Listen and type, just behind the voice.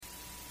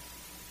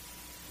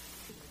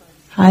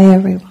Hi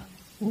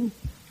everyone.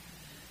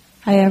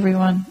 Hi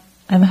everyone.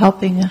 I'm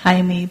helping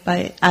Jaime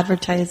by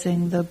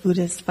advertising the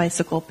Buddhist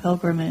bicycle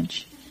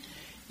pilgrimage.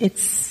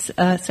 It's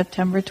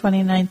September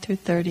 29th through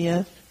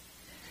 30th.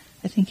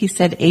 I think he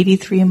said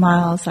 83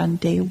 miles on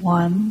day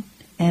 1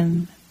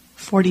 and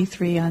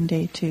 43 on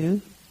day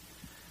 2.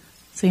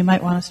 So you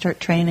might want to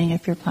start training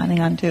if you're planning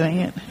on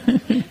doing it.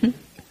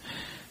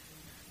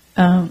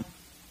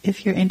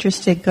 If you're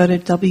interested, go to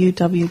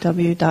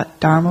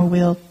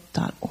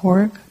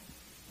www.dharmawheel.org,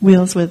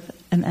 wheels with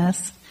an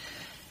S,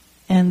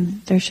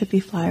 and there should be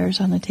flyers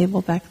on the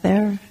table back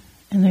there,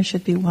 and there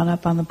should be one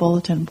up on the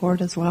bulletin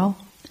board as well.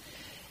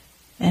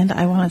 And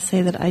I want to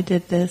say that I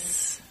did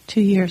this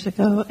 2 years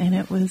ago, and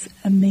it was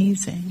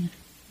amazing.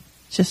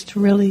 Just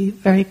really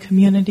very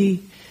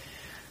community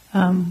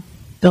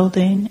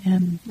building,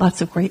 and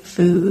lots of great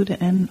food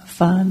and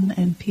fun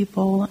and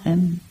people,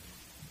 and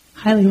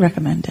highly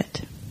recommend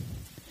it.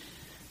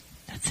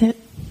 That's it.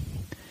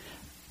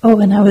 Oh,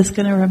 and I was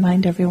going to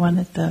remind everyone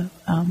that the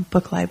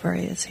book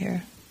library is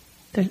here.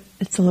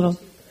 It's a little,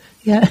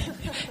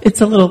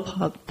 it's a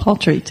little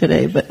paltry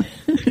today, but.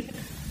 Let me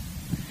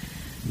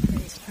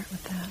start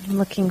with that. I'm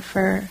looking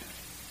for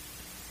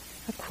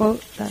a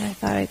quote that I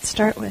thought I'd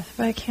start with,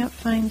 but I can't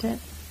find it.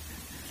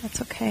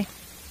 That's okay.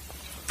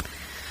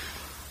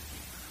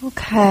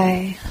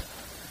 Okay.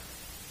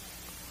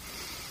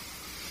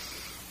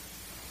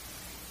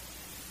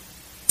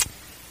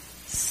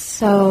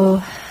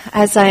 So,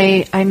 as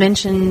I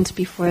mentioned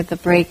before the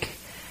break,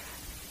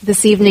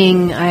 this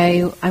evening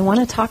I want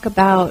to talk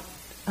about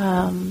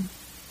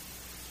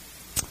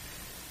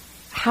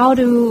how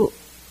to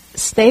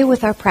stay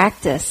with our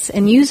practice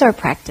and use our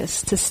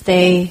practice to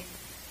stay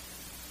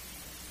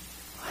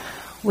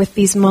with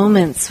these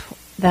moments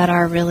that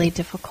are really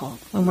difficult,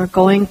 when we're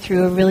going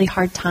through a really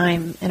hard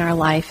time in our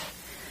life,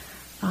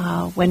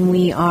 when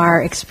we are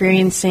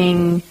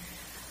experiencing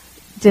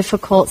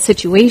difficult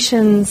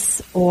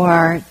situations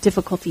or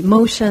difficult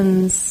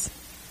emotions,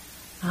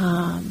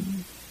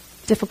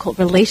 difficult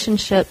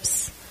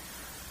relationships.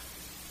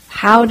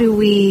 How do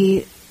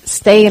we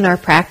stay in our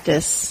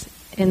practice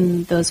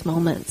in those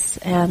moments?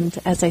 And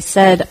as I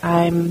said,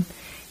 I'm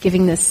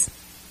giving this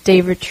day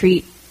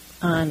retreat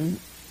on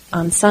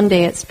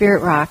Sunday at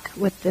Spirit Rock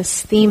with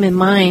this theme in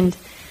mind.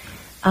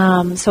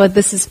 So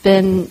this has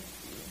been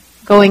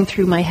going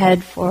through my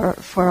head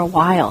for a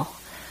while,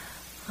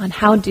 on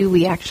how do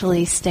we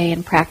actually stay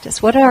in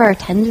practice? What are our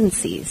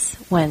tendencies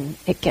when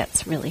it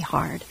gets really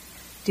hard?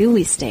 Do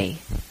we stay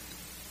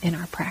in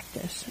our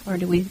practice, or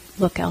do we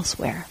look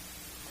elsewhere?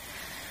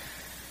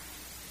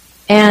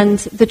 And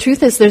the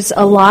truth is, there's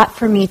a lot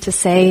for me to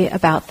say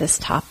about this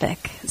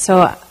topic.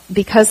 So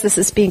because this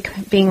is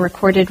being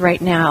recorded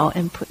right now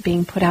and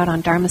being put out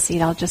on Dharma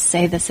Seed, I'll just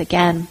say this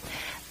again,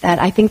 that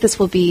I think this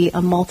will be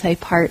a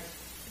multi-part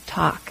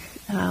talk.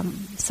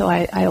 So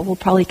I will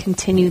probably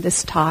continue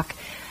this talk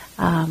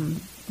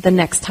the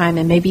next time,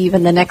 and maybe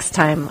even the next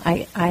time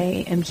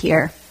I am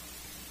here.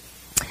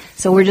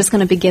 So we're just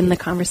going to begin the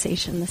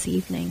conversation this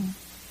evening.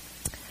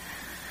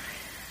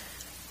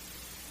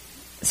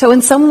 So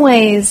in some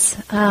ways,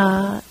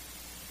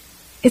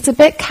 it's a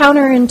bit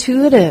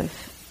counterintuitive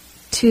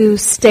to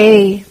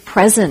stay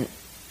present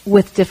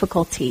with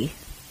difficulty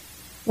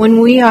when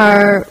we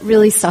are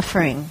really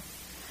suffering,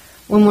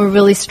 when we're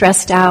really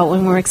stressed out,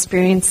 when we're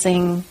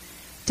experiencing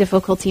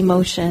difficult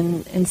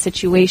emotion in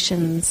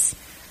situations.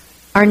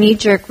 Our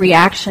knee-jerk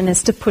reaction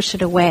is to push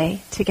it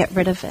away, to get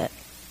rid of it.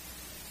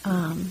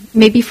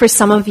 Maybe for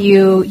some of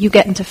you, you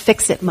get into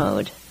fix-it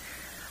mode,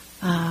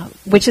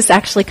 which is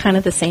actually kind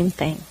of the same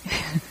thing.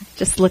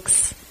 Just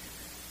looks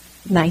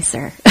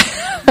nicer.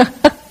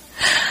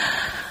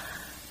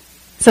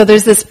 So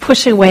there's this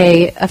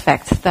push-away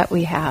effect that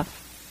we have.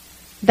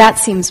 That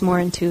seems more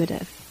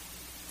intuitive.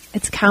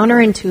 It's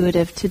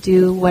counterintuitive to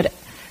do what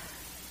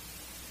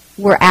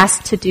we're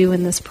asked to do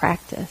in this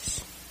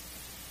practice.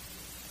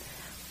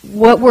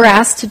 What we're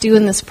asked to do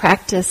in this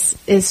practice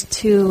is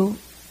to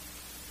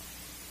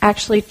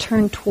actually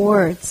turn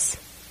towards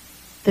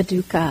the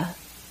dukkha,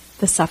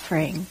 the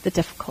suffering, the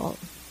difficult.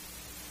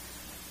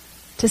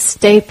 To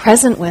stay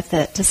present with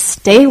it, to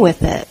stay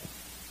with it.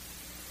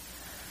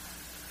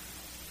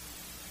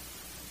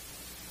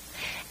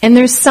 And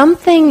there's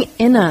something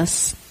in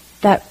us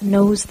that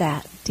knows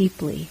that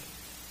deeply.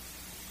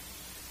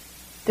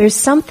 There's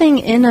something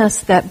in us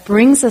that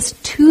brings us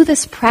to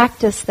this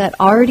practice that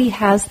already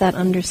has that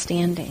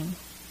understanding.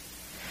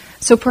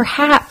 So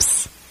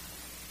perhaps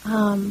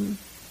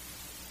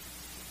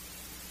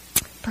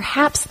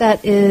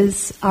that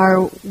is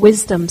our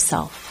wisdom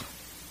self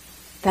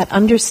that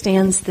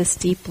understands this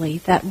deeply,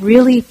 that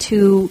really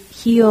to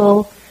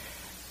heal,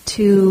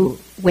 to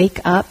wake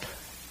up,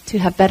 to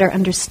have better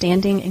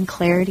understanding and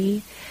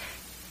clarity,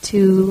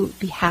 to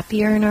be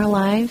happier in our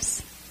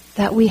lives,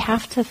 that we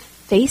have to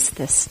face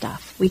this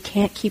stuff. We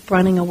can't keep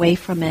running away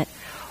from it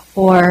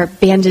or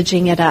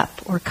bandaging it up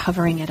or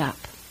covering it up.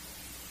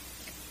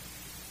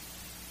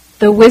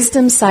 The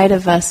wisdom side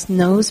of us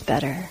knows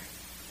better.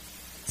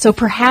 So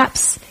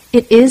perhaps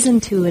it is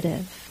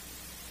intuitive.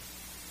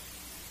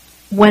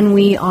 when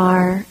we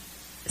are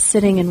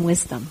sitting in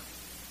wisdom.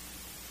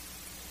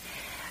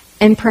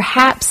 And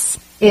perhaps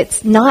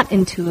it's not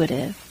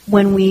intuitive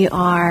when we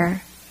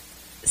are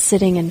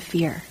sitting in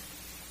fear,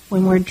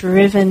 when we're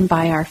driven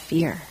by our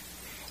fear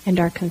and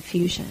our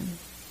confusion.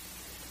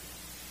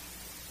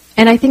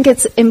 And I think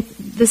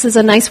this is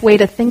a nice way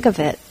to think of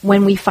it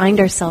when we find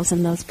ourselves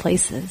in those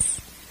places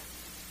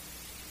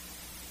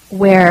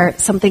where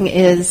something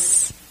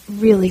is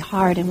really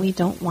hard and we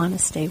don't want to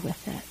stay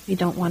with it. We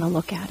don't want to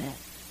look at it.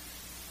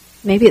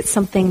 Maybe it's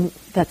something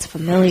that's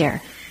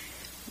familiar.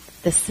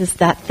 This is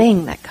that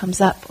thing that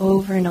comes up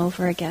over and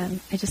over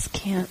again. I just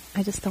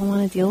don't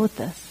want to deal with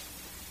this.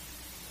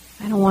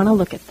 I don't want to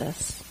look at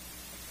this.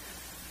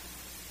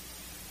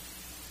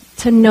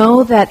 To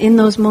know that in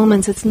those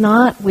moments it's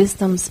not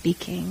wisdom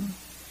speaking,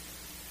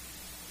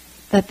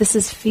 that this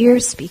is fear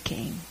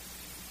speaking.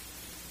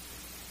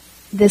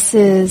 This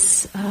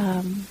is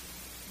a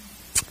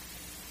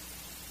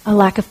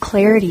lack of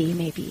clarity,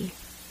 maybe,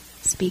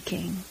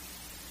 speaking.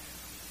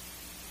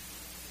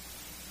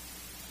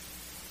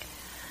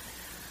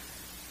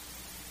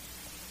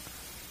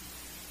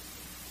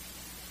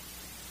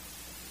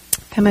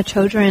 Pema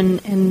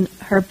Chodron, in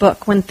her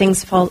book, When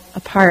Things Fall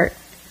Apart,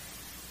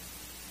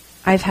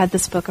 I've had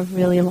this book a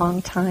really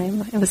long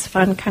time. It was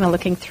fun kind of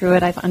looking through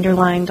it. I've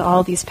underlined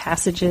all these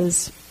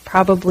passages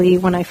probably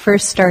when I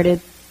first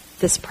started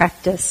this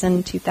practice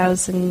in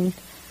 2000,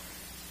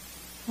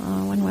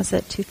 when was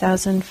it,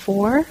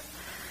 2004?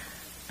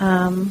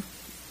 And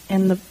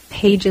the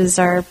pages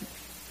are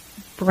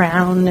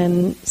brown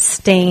and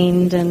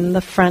stained and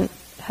the front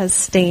has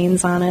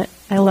stains on it.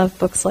 I love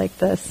books like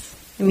this.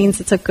 It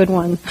means it's a good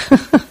one.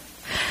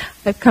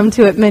 I've come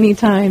to it many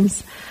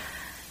times.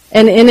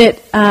 And in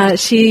it,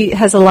 she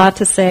has a lot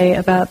to say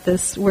about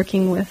this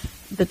working with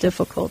the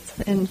difficult.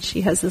 And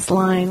she has this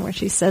line where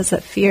she says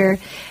that fear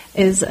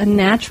is a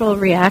natural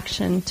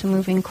reaction to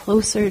moving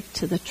closer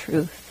to the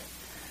truth.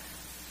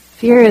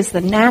 Fear is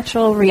the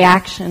natural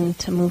reaction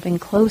to moving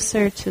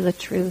closer to the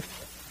truth.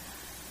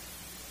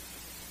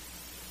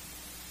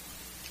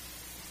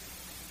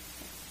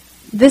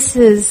 This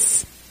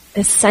is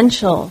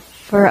essential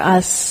for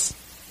us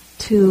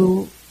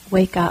to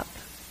wake up.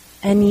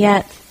 And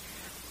yet,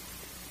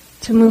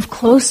 to move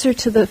closer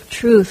to the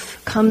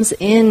truth comes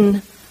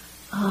in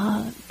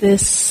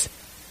this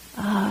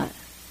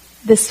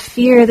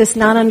fear, this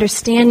not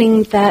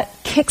understanding that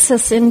kicks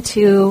us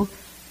into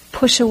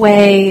push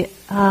away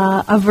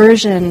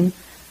aversion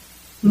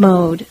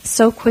mode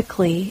so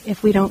quickly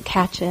if we don't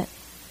catch it.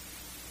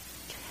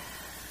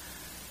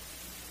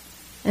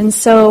 And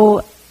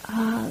so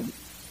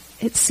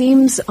it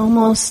seems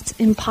almost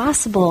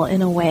impossible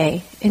in a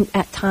way,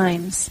 at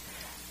times,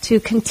 to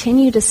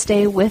continue to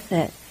stay with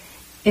it.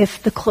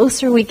 If the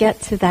closer we get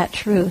to that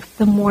truth,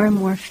 the more and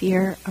more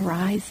fear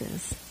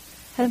arises.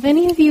 Have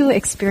any of you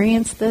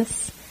experienced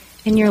this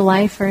in your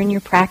life or in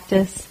your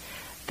practice,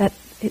 that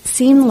it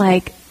seemed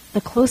like the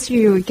closer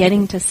you were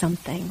getting to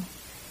something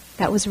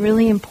that was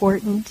really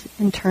important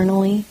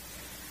internally,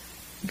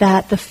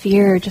 that the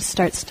fear just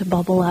starts to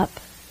bubble up?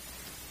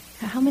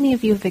 How many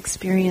of you have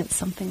experienced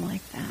something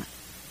like that?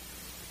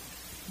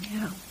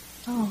 Yeah.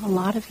 Oh, a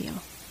lot of you.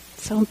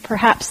 So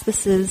perhaps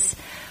this is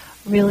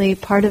really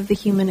part of the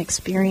human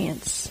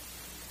experience.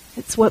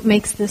 It's what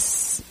makes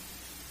this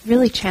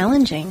really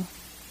challenging.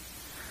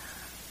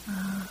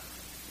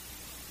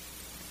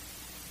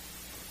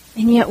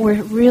 And yet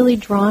we're really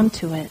drawn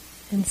to it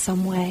in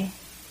some way.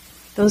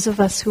 Those of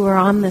us who are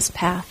on this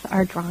path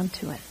are drawn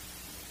to it.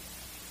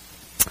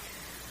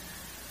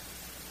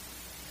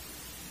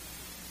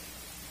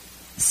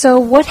 So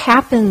what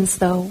happens,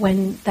 though,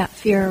 when that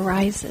fear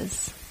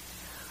arises?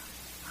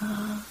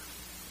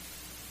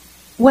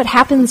 What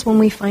happens when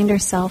we find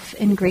ourselves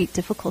in great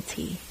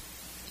difficulty?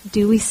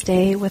 Do we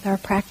stay with our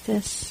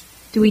practice?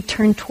 Do we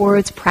turn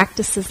towards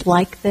practices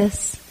like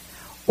this?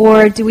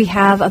 Or do we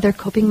have other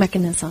coping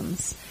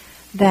mechanisms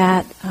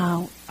that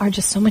are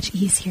just so much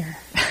easier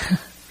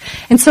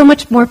and so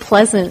much more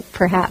pleasant,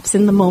 perhaps,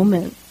 in the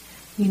moment?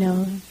 You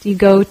know, do you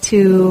go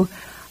to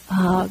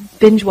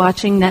binge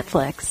watching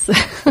Netflix?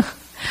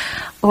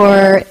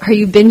 Or are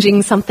you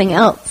binging something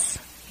else?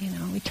 You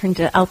know, we turn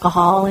to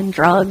alcohol and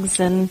drugs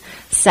and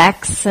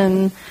sex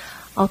and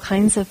all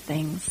kinds of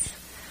things.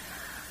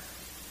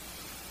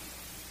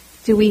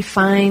 Do we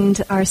find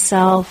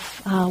ourselves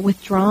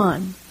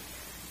withdrawn?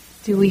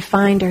 Do we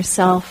find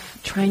ourselves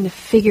trying to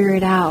figure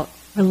it out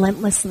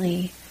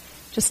relentlessly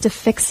just to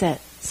fix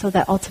it so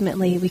that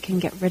ultimately we can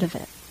get rid of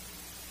it?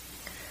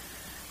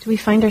 Do we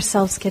find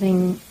ourselves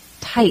getting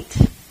tight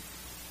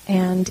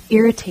and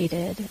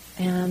irritated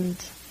and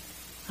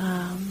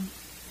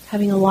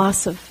having a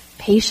loss of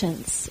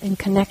patience and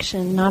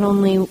connection, not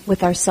only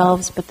with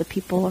ourselves but the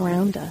people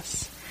around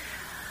us?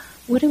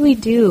 What do we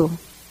do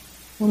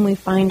when we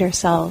find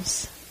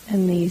ourselves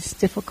in these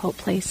difficult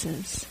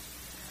places?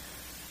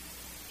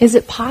 Is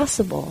it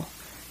possible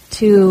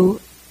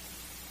to,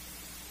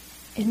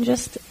 in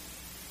just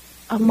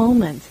a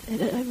moment,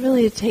 it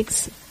really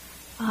takes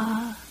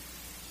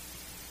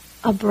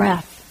a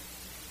breath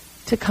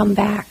to come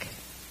back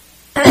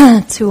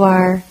to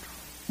our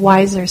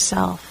wiser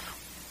self,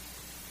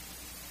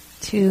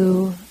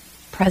 to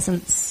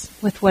presence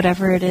with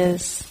whatever it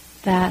is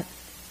that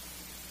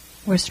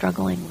we're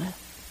struggling with.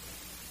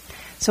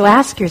 So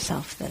ask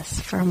yourself this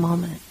for a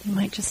moment. You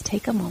might just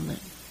take a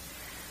moment.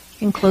 You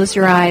can close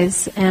your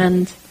eyes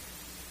and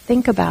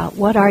think about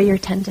what are your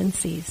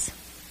tendencies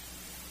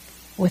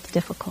with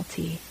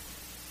difficulty.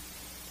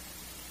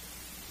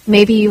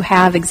 Maybe you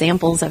have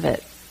examples of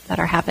it that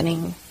are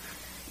happening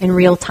in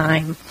real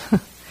time,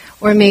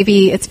 or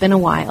maybe it's been a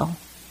while.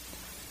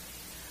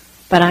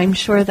 But I'm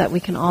sure that we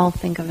can all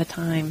think of a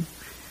time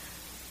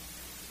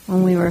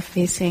when we were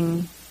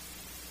facing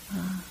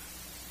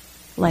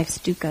life's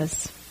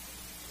dukkhas.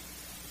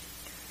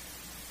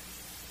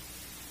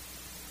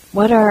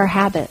 What are our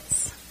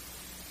habits?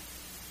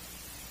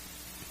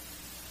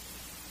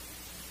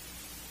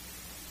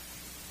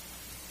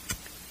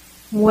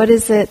 What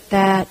is it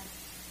that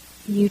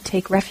you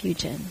take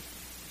refuge in?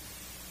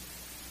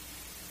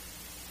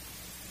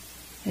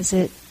 Is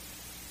it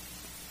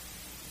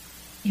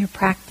your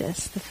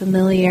practice, the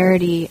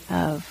familiarity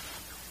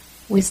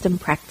of wisdom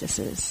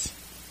practices?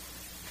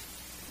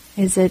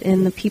 Is it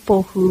in the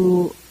people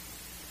who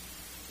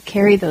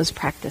carry those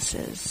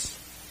practices?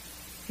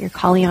 Your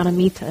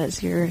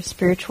Kalyanamitas, your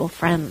spiritual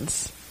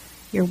friends,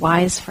 your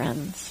wise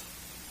friends?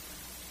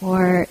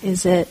 Or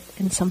is it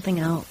in something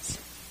else?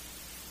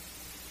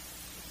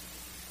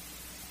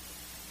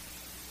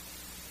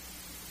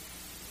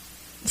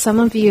 Some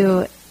of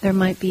you, there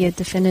might be a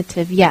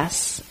definitive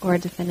yes or a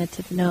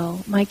definitive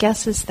no. My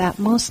guess is that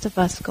most of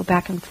us go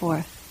back and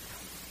forth.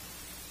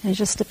 And it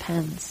just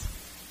depends.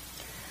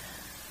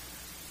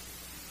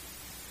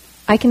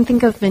 I can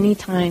think of many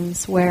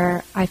times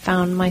where I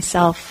found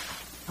myself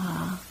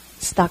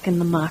stuck in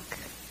the muck,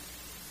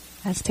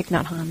 as Thich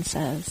Nhat Hanh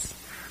says.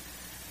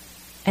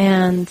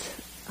 And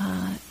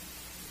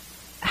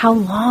how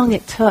long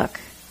it took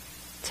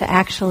to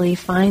actually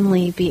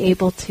finally be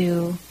able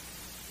to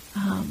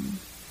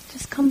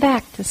just come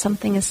back to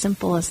something as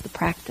simple as the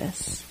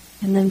practice,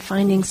 and then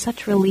finding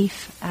such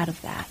relief out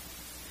of that.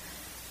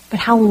 But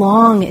how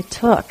long it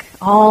took,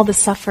 all the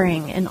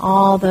suffering and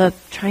all the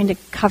trying to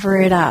cover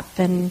it up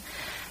and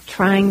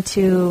trying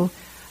to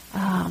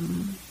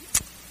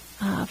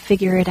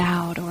figure it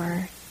out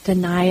or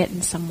deny it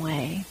in some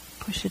way,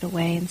 push it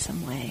away in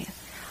some way.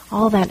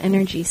 All that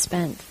energy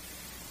spent.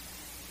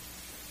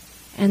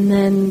 And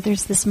then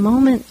there's this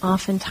moment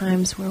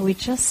oftentimes where we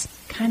just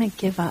kind of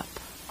give up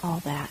all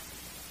that.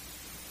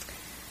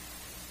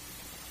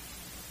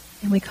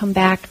 And we come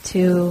back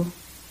to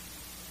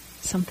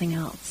something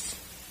else.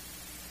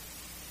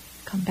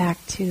 Come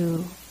back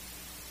to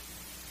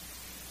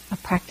a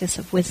practice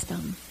of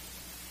wisdom.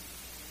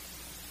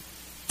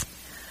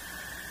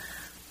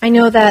 I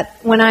know that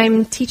when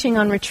I'm teaching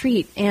on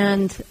retreat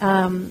and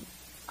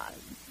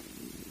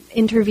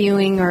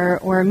interviewing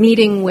or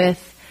meeting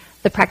with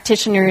the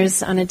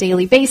practitioners on a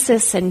daily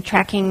basis and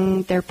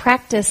tracking their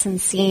practice and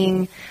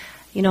seeing,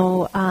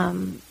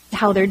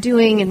 how they're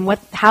doing and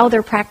how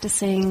they're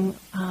practicing,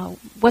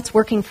 what's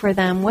working for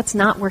them, what's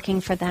not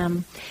working for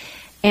them.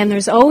 And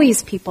there's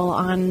always people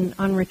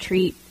on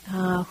retreat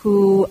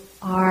who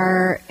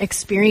are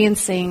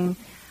experiencing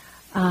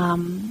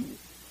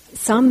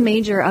some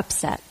major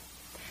upset.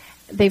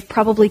 They've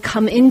probably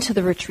come into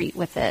the retreat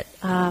with it.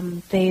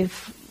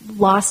 They've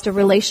lost a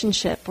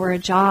relationship or a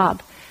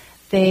job.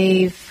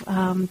 They've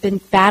been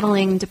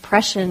battling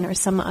depression or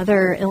some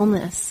other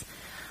illness.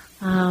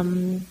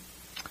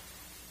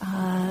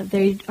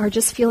 They are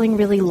just feeling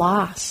really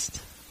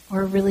lost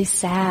or really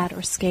sad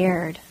or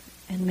scared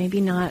and maybe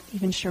not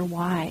even sure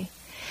why.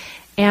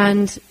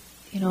 And,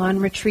 on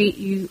retreat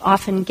you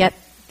often get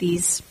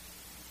these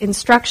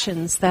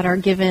instructions that are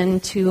given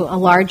to a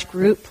large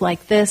group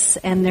like this,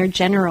 and they're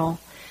general.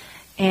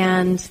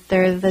 And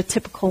they're the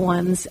typical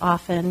ones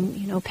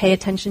often, pay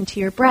attention to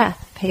your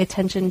breath, pay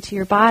attention to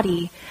your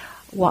body,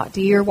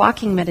 do your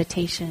walking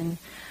meditation,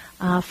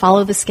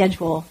 follow the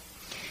schedule.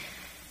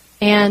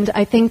 And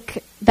I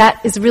think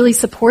that is really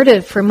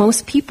supportive for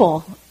most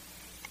people.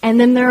 And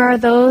then there are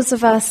those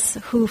of us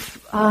who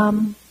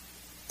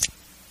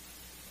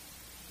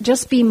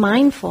just be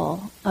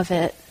mindful of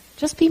it.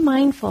 Just be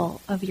mindful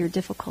of your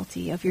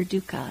difficulty, of your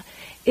dukkha,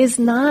 is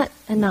not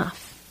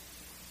enough.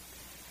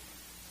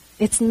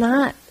 It's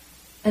not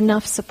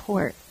enough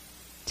support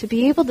to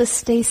be able to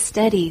stay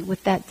steady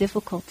with that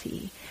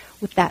difficulty,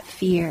 with that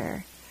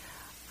fear,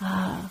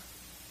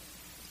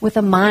 with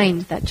a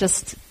mind that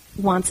just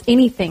wants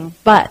anything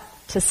but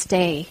to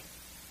stay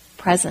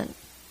present.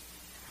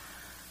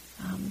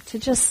 To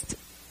just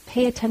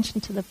pay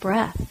attention to the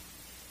breath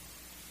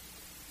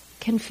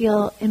can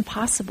feel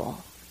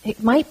impossible.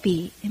 It might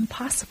be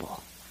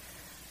impossible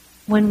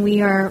when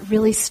we are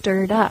really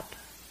stirred up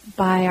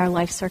by our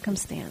life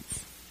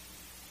circumstance.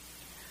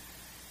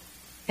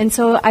 And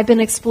so I've been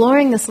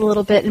exploring this a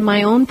little bit in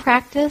my own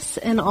practice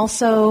and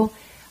also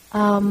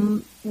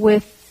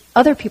with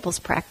other people's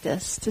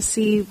practice to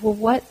see, well,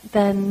 what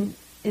then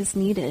is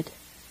needed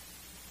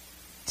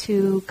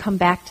to come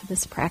back to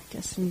this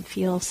practice and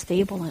feel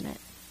stable in it.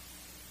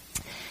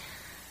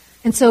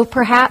 And so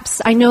perhaps,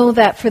 I know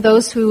that for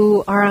those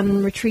who are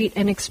on retreat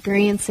and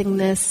experiencing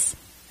this,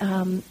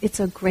 it's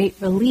a great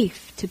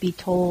relief to be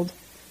told,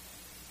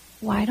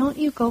 why don't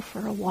you go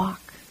for a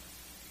walk?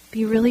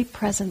 Be really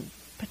present,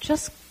 but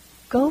just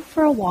go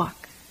for a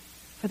walk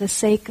for the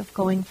sake of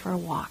going for a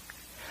walk.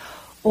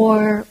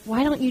 Or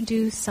why don't you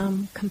do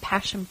some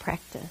compassion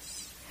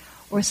practice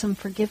or some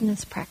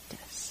forgiveness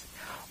practice?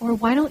 Or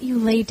why don't you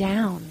lay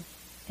down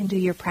and do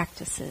your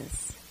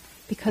practices?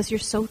 Because you're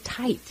so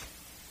tight.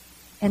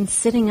 And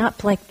sitting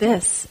up like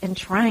this and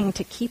trying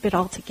to keep it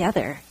all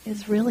together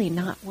is really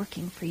not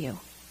working for you.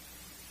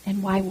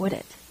 And why would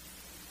it?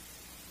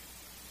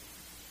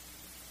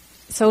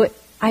 So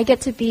I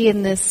get to be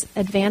in this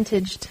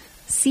advantaged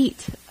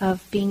seat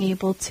of being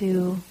able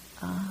to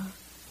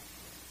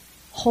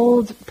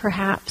hold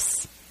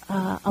perhaps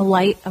a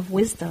light of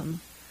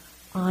wisdom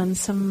on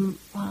some,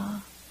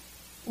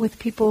 with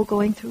people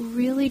going through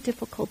really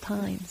difficult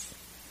times.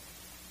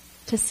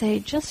 To say,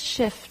 just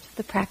shift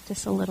the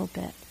practice a little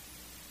bit.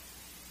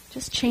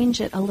 Just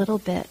change it a little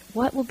bit.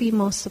 What will be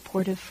most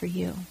supportive for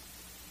you?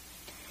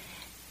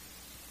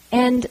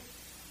 And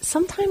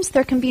sometimes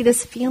there can be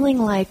this feeling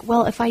like,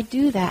 well, if I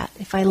do that,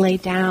 if I lay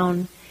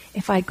down,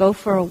 if I go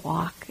for a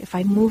walk, if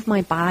I move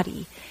my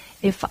body,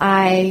 if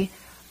I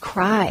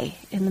cry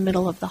in the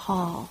middle of the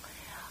hall,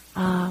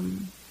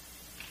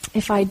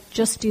 if I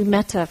just do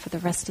metta for the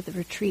rest of the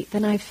retreat,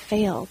 then I've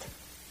failed.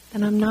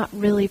 Then I'm not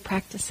really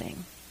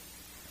practicing.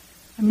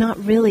 I'm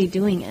not really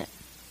doing it.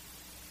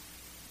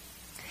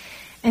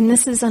 And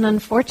this is an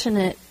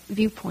unfortunate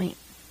viewpoint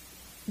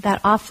that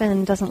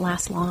often doesn't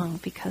last long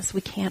because we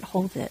can't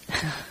hold it.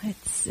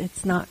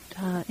 It's not,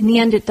 in the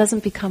end it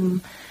doesn't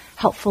become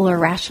helpful or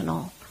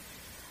rational.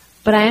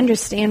 But I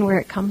understand where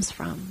it comes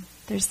from.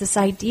 There's this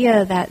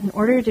idea that in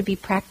order to be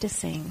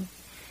practicing,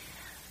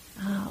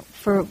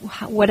 for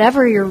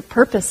whatever your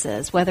purpose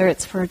is, whether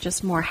it's for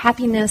just more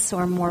happiness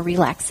or more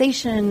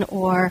relaxation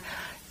or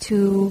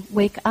to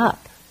wake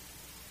up,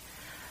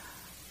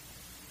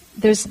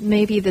 there's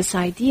maybe this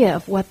idea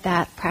of what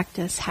that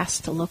practice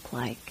has to look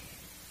like.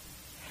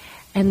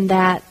 And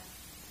that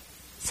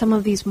some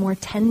of these more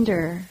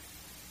tender,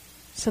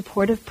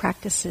 supportive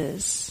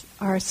practices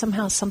are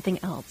somehow something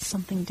else,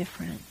 something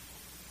different.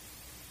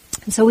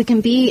 And so we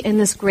can be in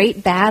this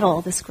great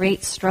battle, this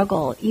great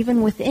struggle,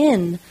 even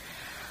within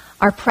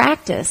our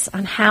practice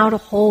on how to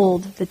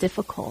hold the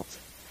difficult.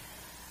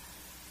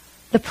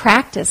 The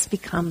practice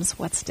becomes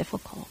what's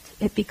difficult.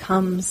 It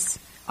becomes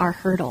our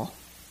hurdle.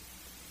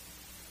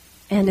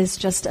 And is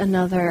just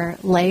another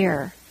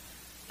layer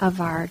of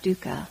our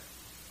dukkha.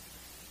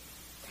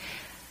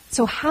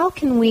 So how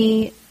can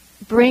we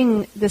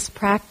bring this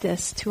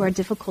practice to our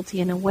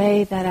difficulty in a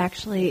way that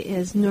actually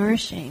is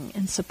nourishing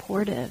and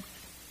supportive?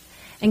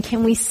 And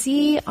can we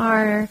see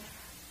our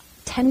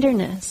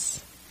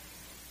tenderness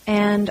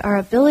and our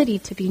ability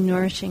to be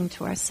nourishing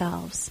to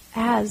ourselves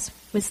as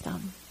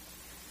wisdom,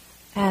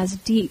 as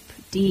deep,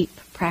 deep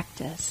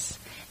practice,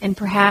 and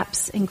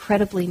perhaps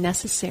incredibly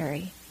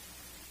necessary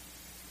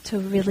to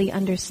really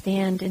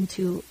understand and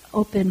to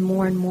open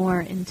more and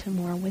more into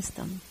more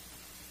wisdom.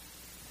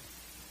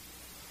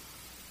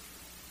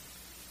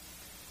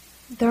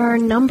 There are a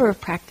number of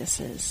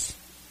practices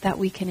that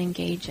we can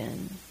engage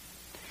in.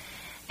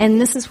 And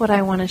this is what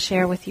I want to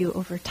share with you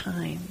over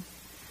time.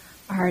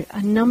 Are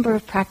a number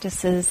of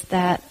practices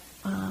that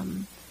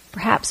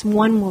perhaps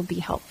one will be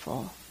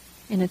helpful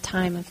in a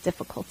time of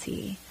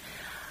difficulty.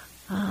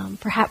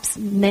 Perhaps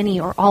many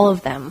or all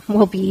of them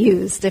will be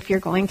used if you're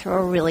going through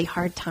a really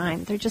hard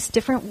time. They're just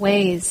different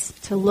ways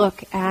to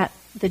look at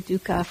the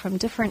dukkha from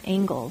different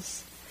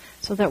angles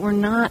so that we're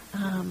not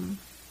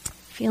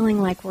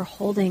feeling like we're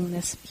holding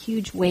this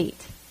huge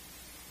weight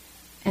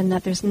and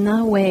that there's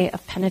no way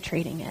of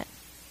penetrating it.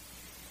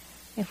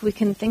 If we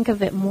can think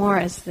of it more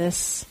as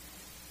this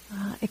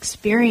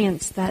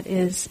experience that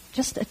is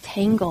just a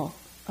tangle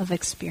of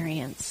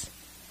experience,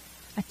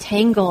 a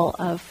tangle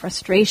of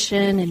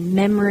frustration and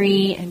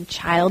memory and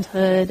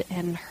childhood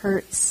and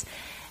hurts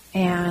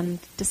and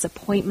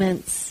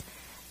disappointments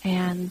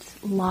and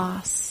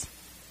loss,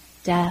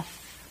 death,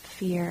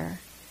 fear.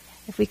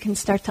 If we can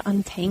start to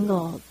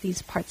untangle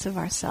these parts of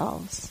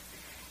ourselves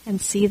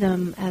and see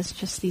them as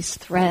just these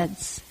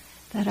threads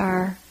that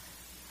are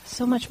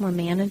so much more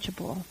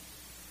manageable,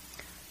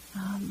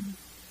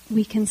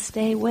 we can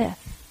stay with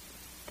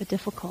the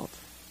difficult.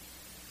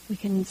 We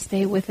can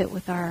stay with it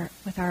with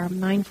our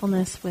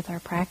mindfulness, with our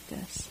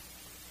practice.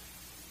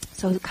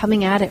 So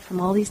coming at it from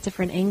all these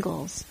different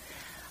angles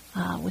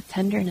with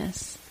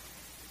tenderness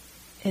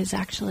is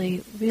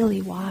actually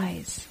really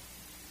wise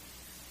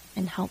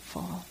and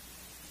helpful.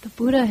 The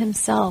Buddha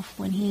himself,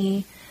 when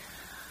he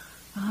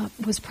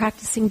was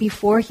practicing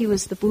before he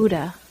was the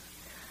Buddha,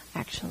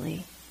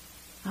 actually,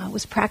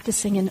 was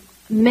practicing in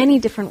many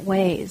different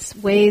ways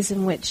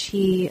in which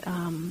he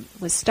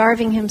was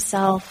starving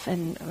himself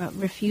and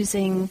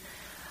refusing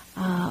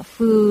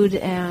food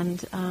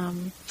and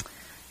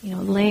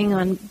laying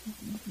on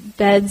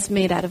beds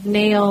made out of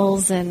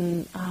nails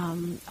and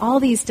all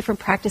these different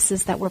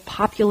practices that were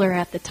popular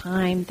at the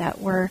time that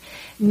were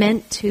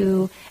meant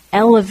to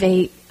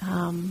elevate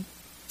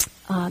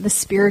the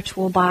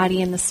spiritual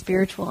body and the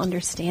spiritual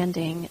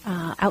understanding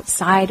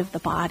outside of the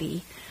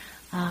body.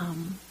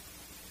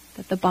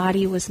 That the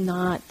body was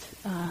not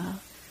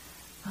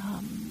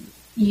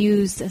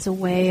used as a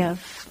way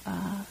of,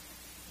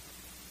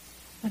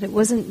 that it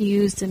wasn't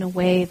used in a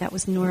way that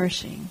was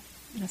nourishing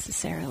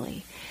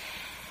necessarily.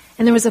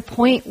 And there was a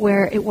point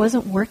where it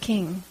wasn't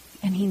working,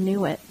 and he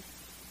knew it.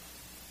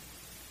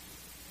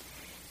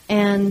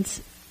 And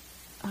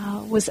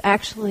was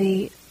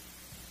actually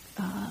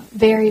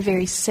very,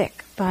 very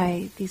sick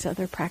by these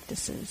other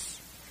practices.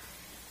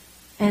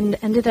 And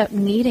ended up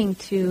needing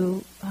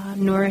to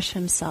nourish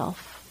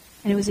himself.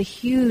 And it was a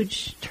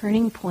huge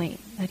turning point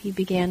that he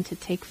began to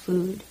take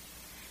food.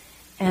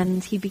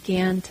 And he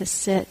began to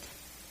sit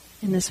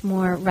in this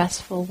more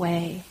restful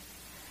way.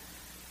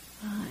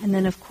 And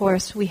then, of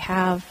course, we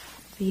have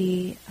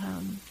the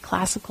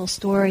classical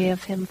story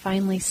of him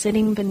finally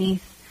sitting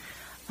beneath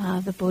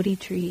the Bodhi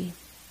tree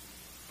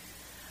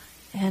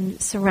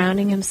and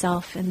surrounding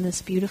himself in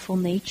this beautiful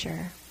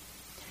nature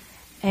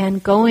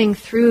and going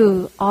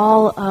through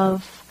all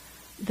of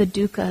the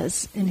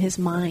dukkhas in his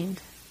mind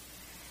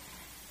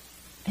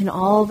and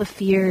all the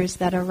fears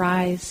that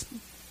arise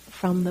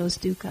from those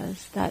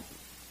dukkhas that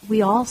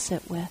we all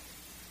sit with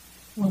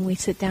when we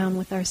sit down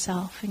with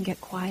ourselves and get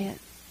quiet.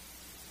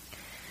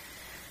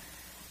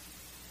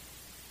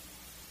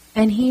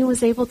 And he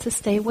was able to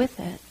stay with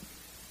it.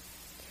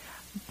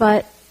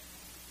 But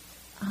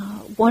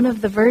one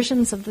of the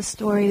versions of the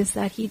story is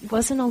that he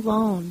wasn't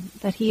alone,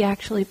 that he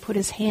actually put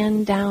his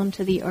hand down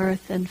to the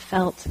earth and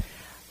felt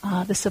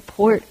the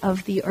support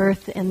of the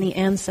earth and the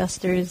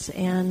ancestors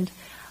and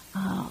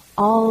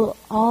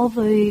all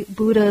the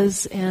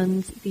Buddhas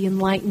and the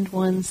enlightened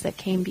ones that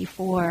came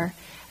before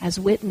as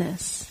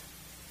witness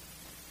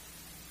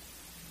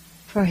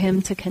for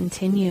him to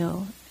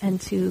continue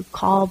and to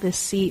call this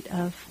seat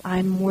of,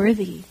 I'm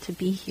worthy to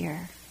be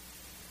here.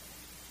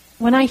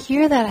 When I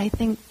hear that, I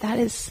think that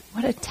is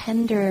what a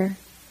tender,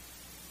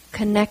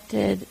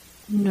 connected,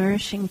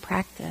 nourishing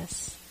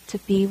practice to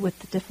be with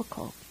the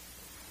difficult.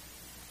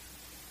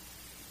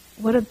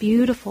 What a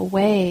beautiful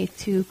way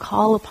to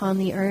call upon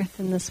the earth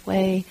in this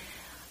way.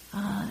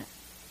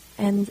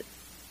 And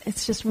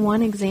it's just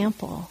one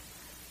example.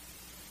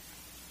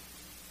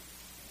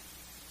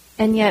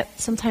 And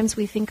yet, sometimes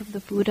we think of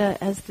the Buddha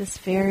as this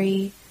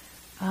very,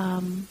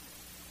 I'm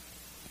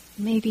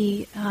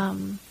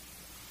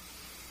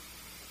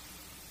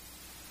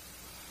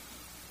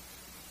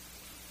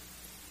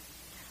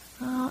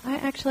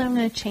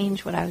going to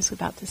change what I was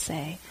about to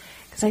say.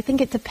 Because I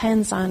think it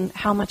depends on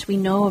how much we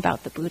know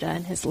about the Buddha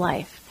and his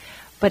life.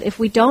 But if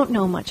we don't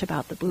know much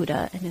about the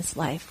Buddha and his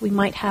life, we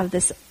might have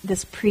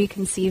this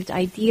preconceived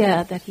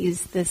idea that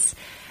he's this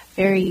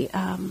very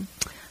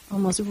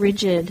almost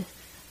rigid,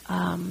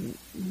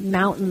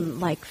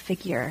 mountain-like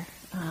figure.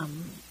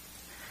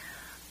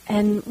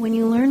 And when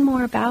you learn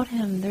more about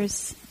him,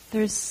 there's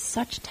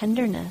such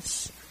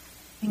tenderness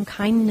and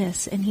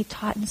kindness, and he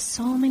taught in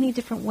so many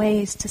different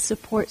ways to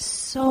support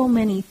so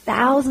many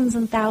thousands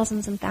and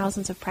thousands and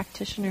thousands of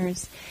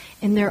practitioners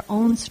in their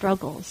own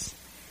struggles.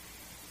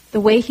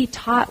 The way he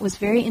taught was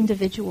very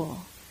individual.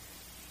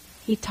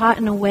 He taught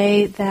in a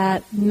way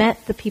that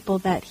met the people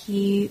that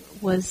he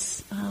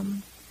was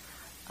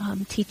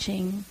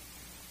teaching.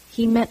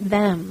 He met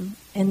them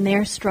in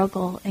their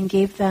struggle and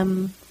gave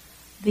them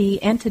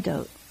the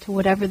antidote to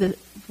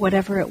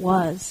whatever it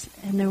was.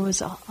 And there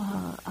was a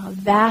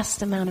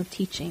vast amount of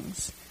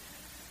teachings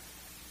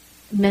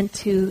meant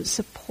to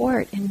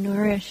support and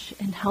nourish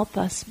and help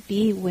us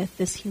be with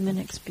this human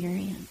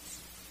experience.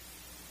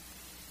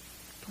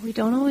 But we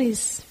don't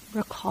always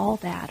recall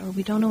that, or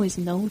we don't always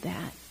know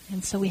that.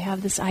 And so we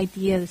have this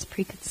idea, this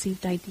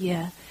preconceived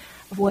idea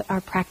of what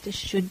our practice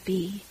should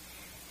be.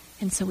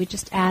 And so we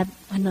just add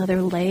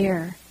another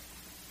layer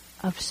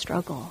of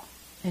struggle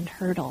and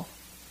hurdle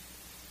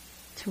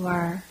to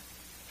our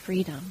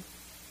freedom.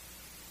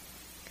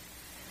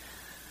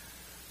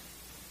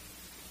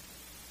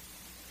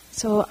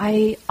 So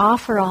I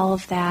offer all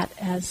of that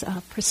as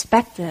a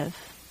perspective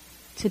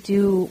to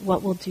do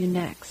what we'll do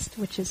next,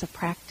 which is a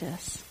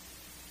practice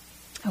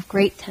of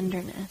great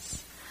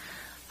tenderness.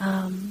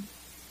 I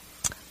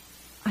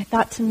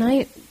thought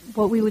tonight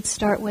what we would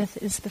start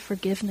with is the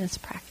forgiveness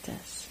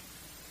practice,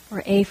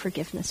 or a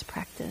forgiveness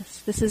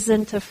practice. This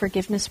isn't a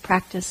forgiveness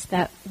practice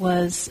that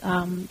was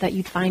that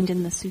you'd find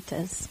in the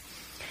suttas.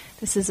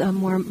 This is a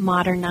more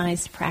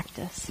modernized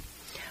practice.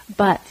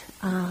 But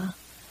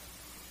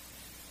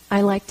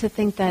I like to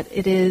think that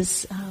it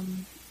is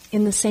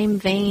in the same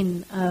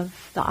vein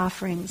of the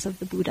offerings of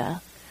the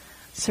Buddha.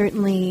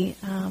 Certainly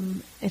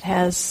it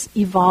has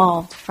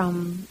evolved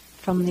from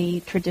the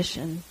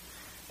tradition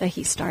that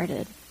he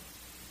started.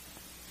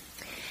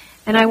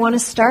 And I want to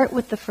start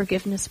with the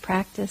forgiveness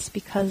practice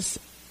because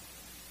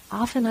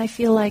often I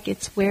feel like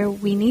it's where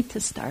we need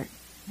to start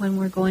when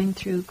we're going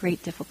through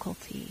great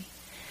difficulty.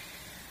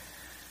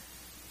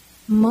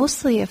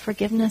 mostly a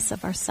forgiveness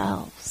of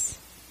ourselves.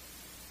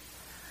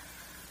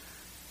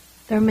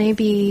 There may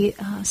be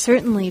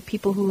certainly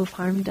people who have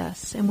harmed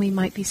us, and we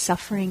might be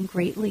suffering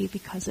greatly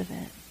because of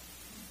it.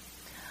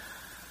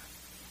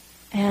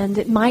 And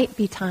it might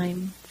be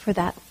time for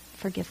that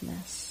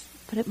forgiveness,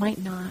 but it might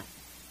not.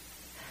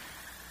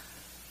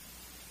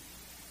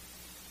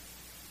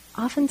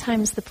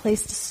 Oftentimes the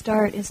place to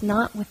start is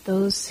not with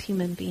those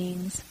human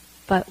beings,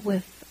 but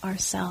with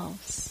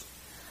ourselves.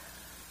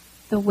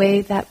 The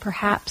way that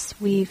perhaps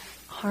we've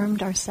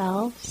harmed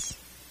ourselves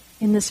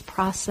in this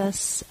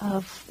process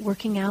of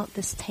working out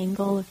this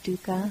tangle of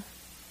dukkha.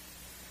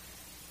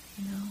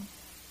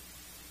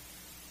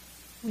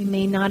 We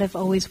may not have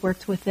always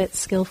worked with it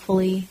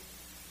skillfully.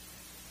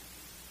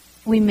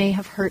 We may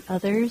have hurt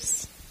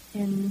others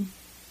who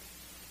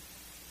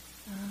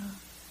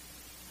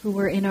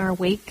were in our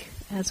wake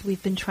as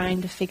we've been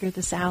trying to figure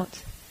this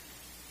out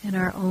in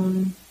our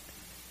own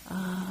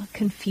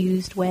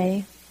confused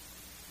way.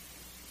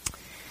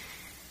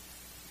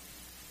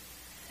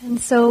 And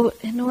so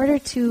in order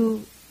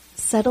to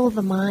settle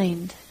the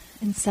mind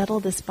and settle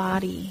this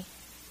body,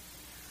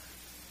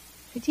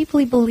 I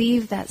deeply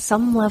believe that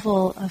some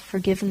level of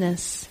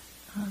forgiveness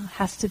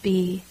has to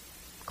be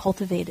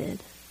cultivated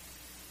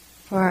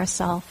for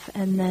ourselves,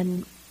 and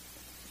then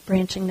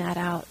branching that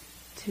out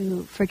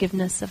to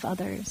forgiveness of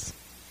others.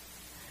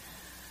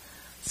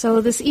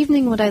 So this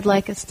evening what I'd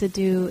like us to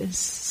do is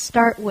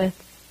start with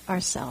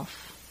ourselves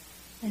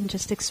and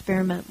just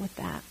experiment with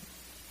that.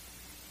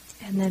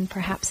 And then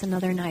perhaps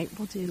another night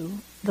we'll do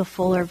the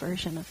fuller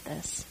version of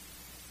this.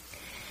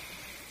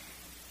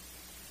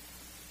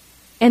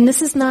 And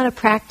this is not a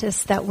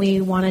practice that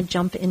we want to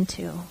jump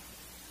into.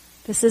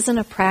 This isn't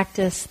a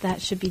practice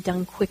that should be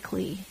done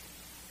quickly.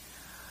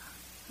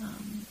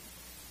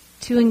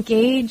 To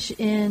engage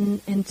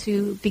in and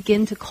to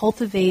begin to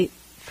cultivate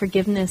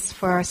forgiveness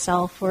for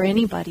ourselves or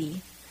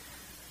anybody,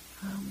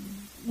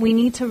 we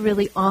need to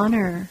really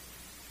honor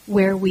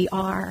where we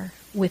are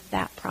with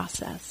that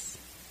process.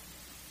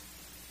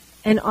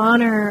 And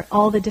honor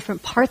all the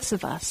different parts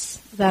of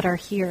us that are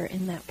here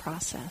in that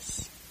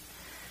process.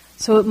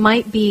 So it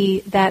might be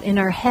that in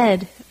our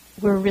head,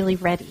 we're really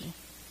ready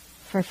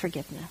for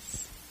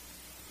forgiveness.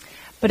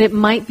 But it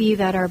might be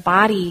that our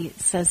body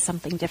says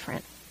something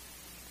different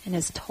and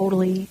is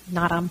totally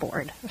not on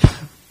board.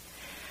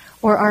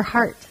 Or our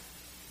heart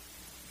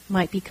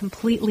might be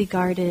completely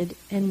guarded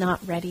and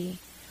not ready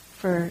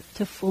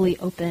to fully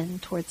open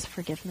towards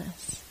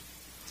forgiveness.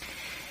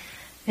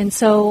 And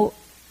so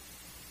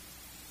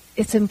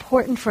it's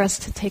important for us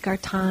to take our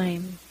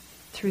time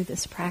through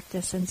this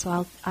practice, and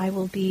so I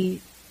will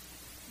be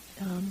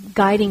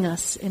guiding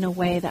us in a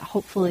way that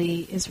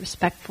hopefully is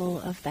respectful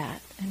of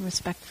that and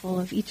respectful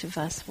of each of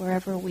us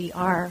wherever we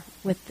are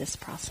with this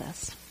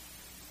process.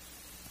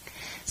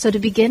 So to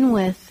begin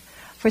with,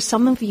 for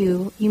some of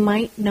you, you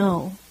might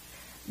know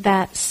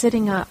that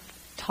sitting up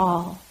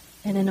tall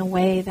and in a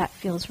way that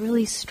feels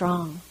really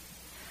strong.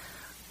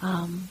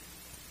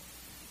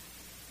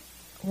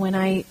 When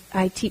I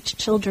teach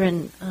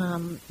children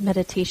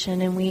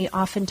meditation, and we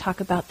often talk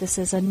about this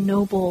as a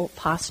noble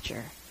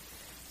posture.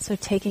 So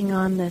taking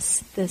on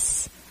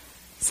this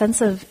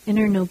sense of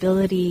inner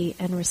nobility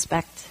and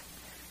respect.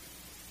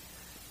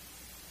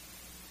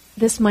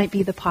 This might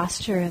be the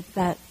posture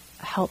that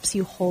helps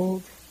you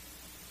hold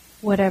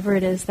whatever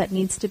it is that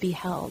needs to be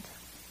held.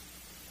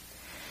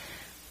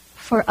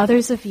 For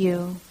others of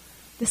you,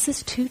 this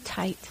is too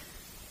tight.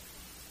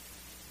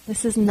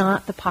 This is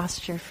not the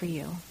posture for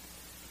you.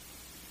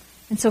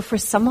 And so for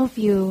some of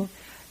you,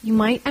 you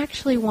might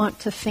actually want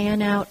to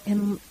fan out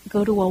and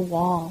go to a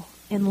wall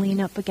and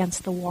lean up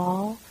against the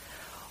wall,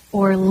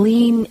 or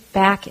lean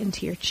back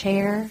into your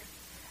chair.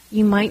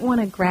 You might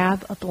want to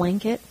grab a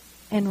blanket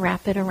and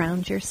wrap it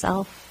around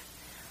yourself.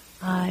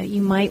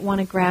 You might want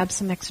to grab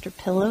some extra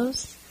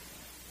pillows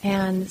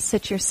and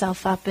sit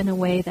yourself up in a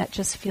way that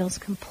just feels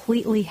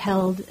completely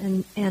held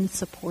and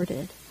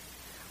supported.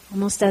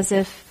 Almost as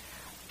if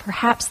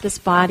perhaps this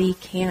body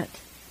can't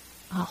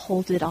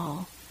hold it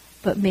all,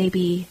 but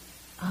maybe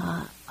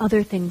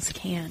other things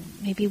can.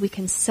 Maybe we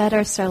can set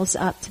ourselves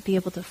up to be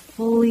able to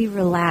fully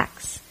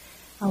relax,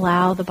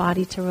 allow the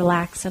body to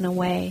relax in a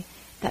way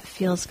that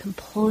feels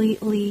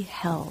completely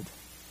held.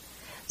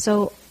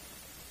 So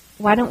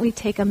why don't we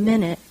take a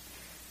minute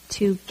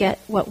to get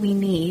what we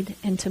need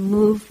and to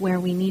move where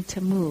we need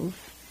to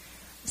move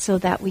so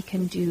that we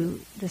can do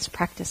this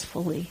practice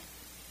fully.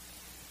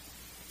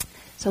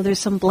 So there's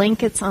some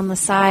blankets on the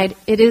side.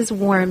 It is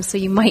warm, so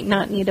you might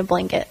not need a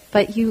blanket,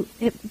 but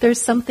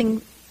there's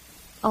something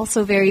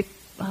also very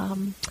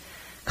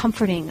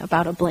comforting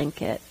about a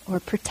blanket or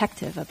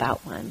protective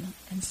about one.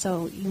 And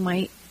so you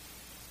might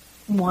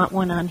want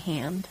one on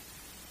hand.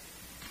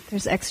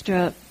 There's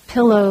extra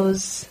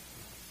pillows.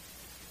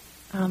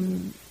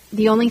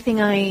 The only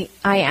thing I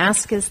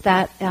ask is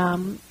that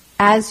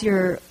as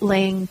you're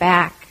laying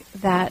back,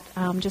 that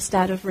just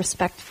out of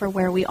respect for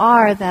where we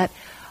are, that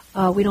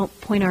we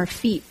don't point our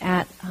feet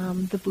at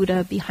the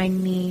Buddha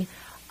behind me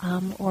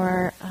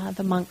or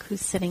the monk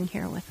who's sitting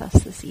here with us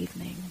this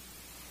evening.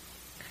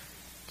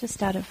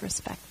 just out of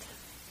respect.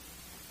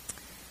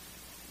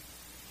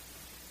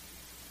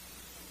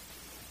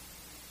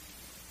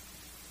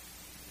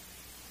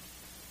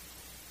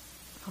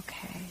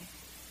 Okay.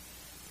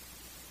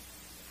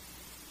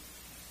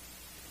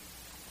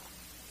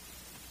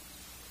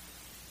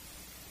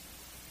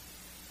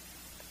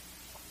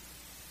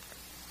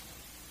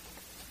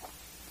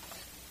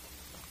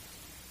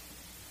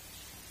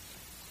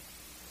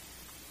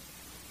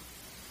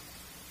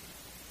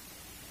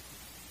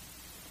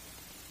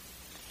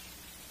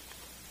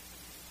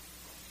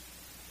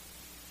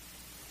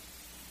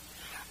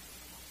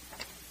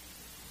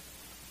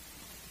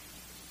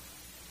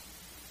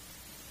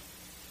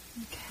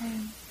 Okay.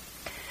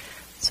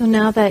 So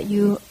now that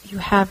you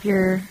have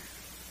your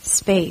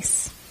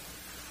space,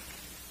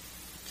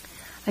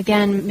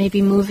 again,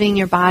 maybe moving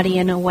your body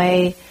in a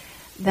way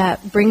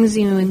that brings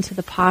you into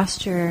the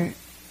posture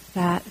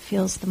that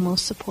feels the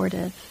most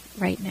supportive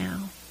right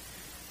now.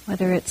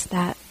 Whether it's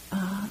that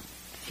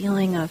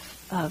feeling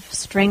of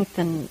strength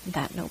and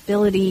that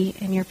nobility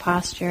in your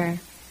posture,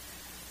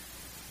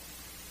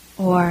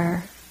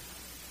 or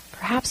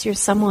perhaps you're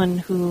someone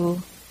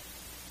who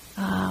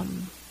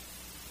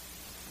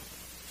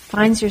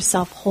finds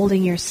yourself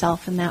holding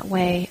yourself in that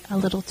way a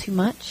little too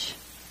much.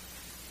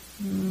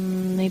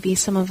 Maybe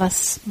some of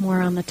us more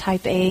on the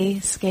type A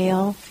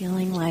scale,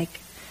 feeling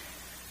like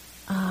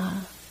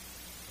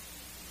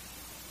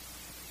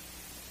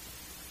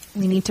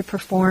we need to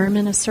perform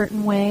in a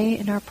certain way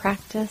in our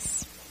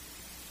practice.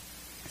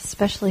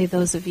 Especially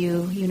those of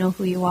you, you know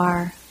who you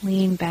are,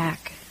 lean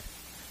back,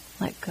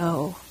 let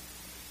go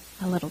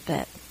a little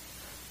bit,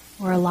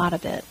 or a lot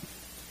of it.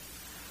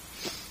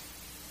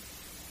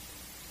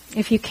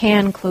 If you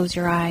can, close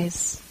your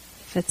eyes.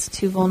 If it's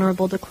too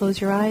vulnerable to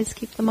close your eyes,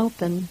 keep them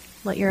open.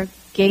 Let your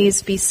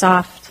gaze be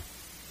soft.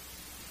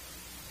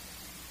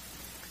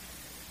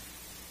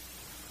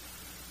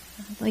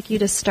 I'd like you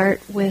to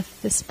start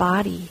with this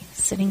body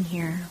sitting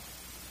here.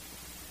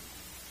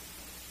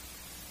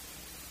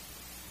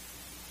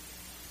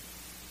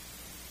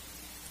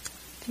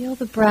 Feel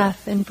the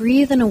breath and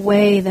breathe in a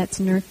way that's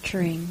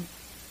nurturing.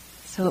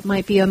 So it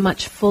might be a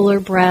much fuller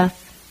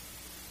breath.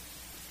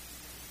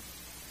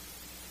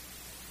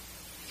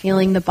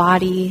 Feeling the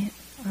body,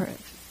 or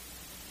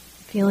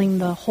feeling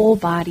the whole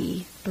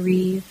body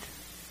breathe.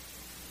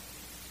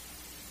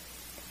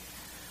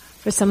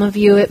 For some of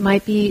you, it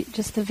might be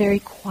just a very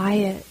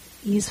quiet,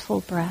 easeful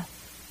breath.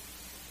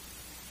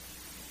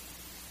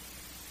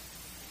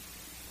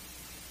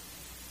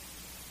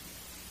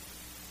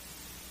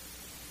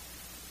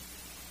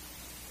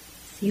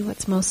 See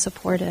what's most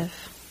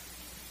supportive.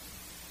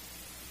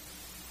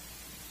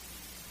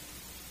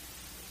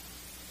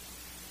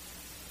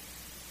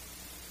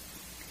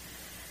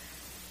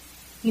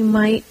 You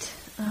might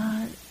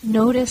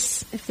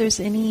notice if there's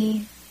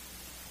any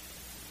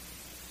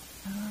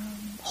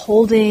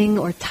holding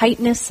or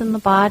tightness in the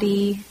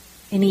body,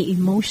 any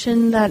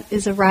emotion that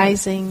is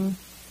arising,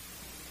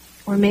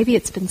 or maybe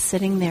it's been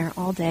sitting there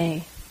all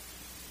day.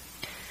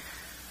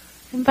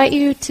 I invite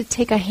you to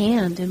take a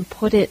hand and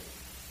put it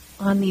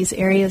on these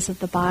areas of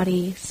the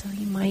body. So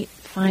you might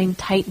find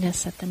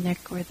tightness at the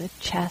neck or the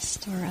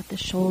chest or at the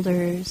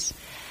shoulders,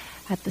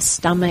 at the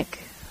stomach.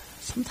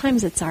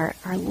 Sometimes it's our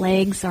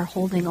legs are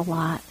holding a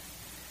lot.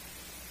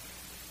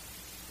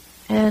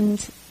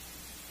 And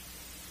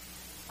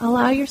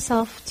allow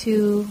yourself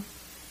to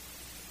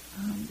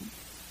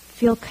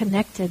feel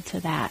connected to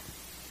that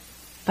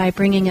by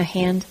bringing a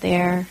hand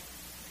there.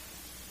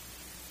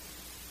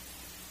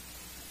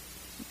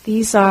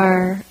 These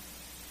are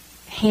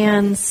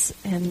hands,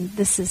 and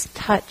this is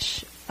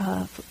touch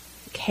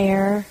of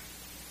care.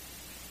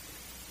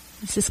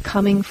 This is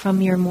coming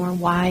from your more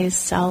wise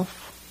self.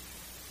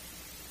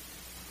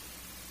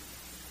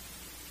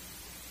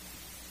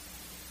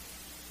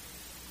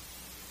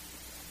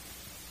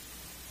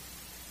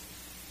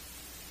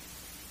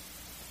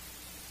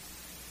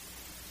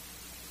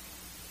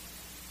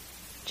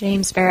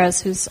 James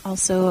Barrows, who's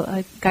also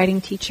a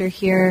guiding teacher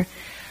here,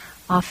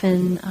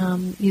 often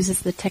uses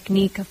the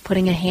technique of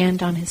putting a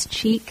hand on his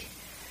cheek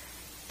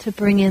to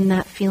bring in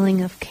that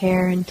feeling of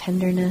care and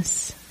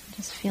tenderness,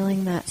 just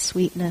feeling that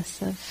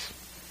sweetness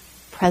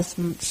of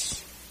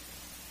presence,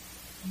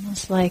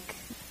 almost like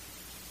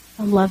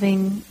a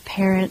loving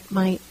parent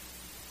might,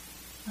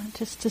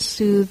 just to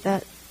soothe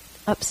that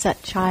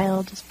upset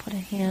child, just put a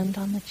hand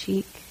on the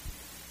cheek.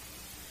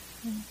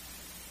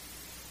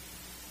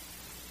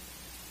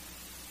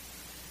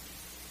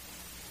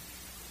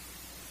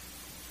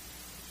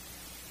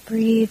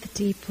 Breathe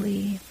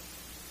deeply.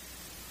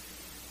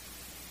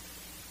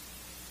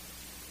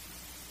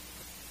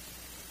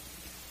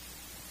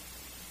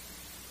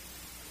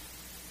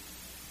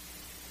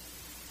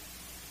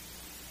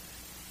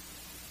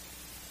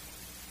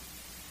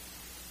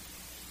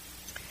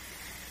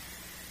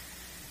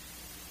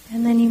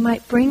 And then you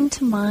might bring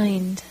to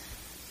mind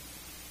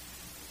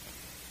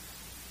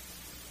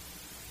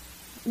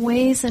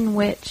ways in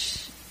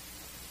which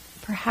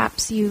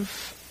perhaps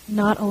you've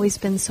not always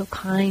been so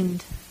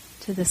kind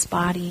to this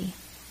body.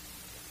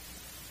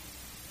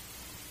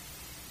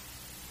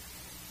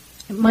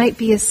 It might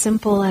be as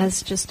simple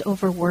as just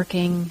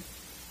overworking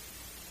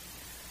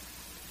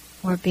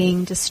or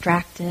being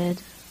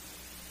distracted,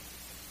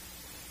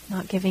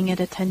 not giving it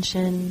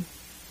attention.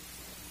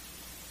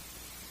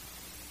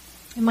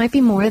 It might be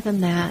more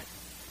than that.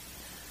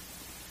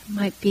 It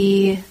might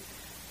be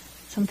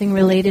something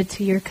related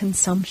to your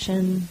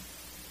consumption.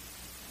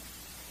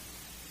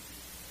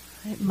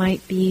 It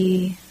might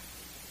be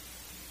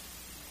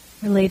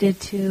related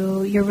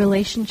to your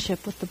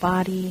relationship with the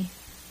body.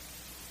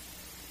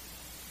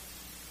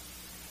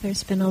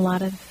 There's been a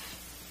lot of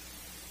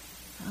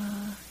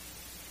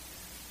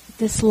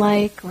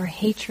dislike or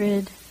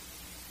hatred.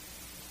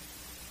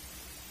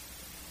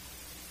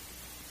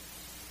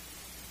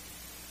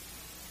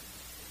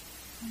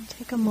 And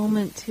take a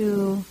moment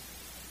to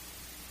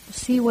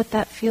see what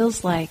that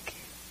feels like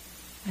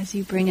as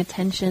you bring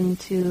attention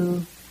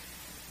to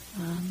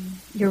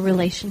your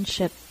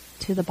relationship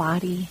to the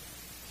body.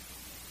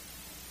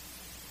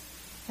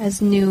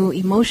 As new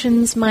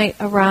emotions might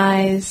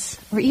arise,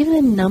 or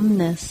even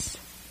numbness.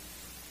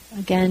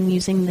 Again,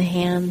 using the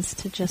hands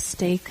to just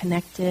stay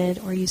connected,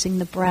 or using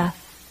the breath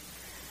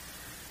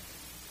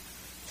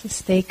to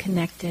stay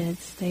connected,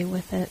 stay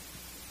with it.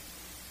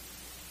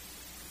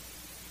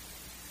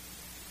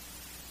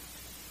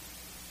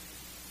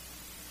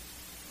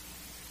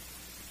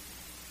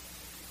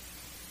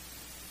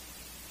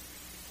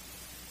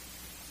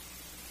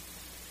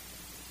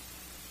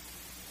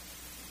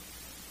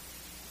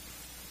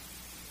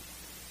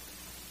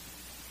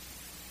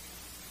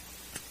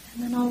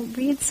 And then I'll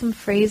read some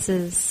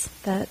phrases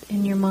that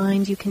in your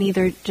mind you can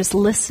either just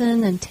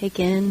listen and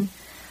take in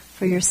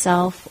for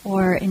yourself,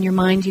 or in your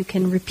mind you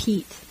can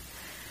repeat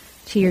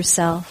to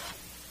yourself.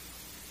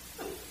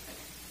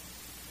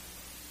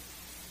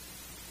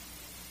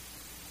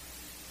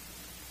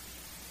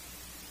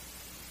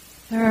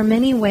 There are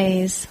many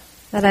ways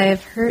that I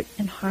have hurt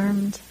and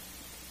harmed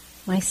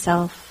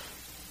myself.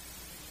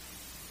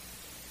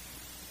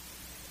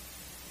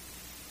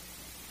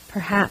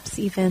 Perhaps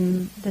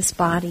even this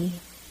body.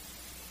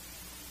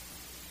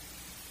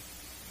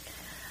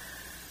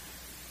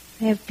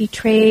 I have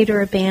betrayed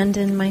or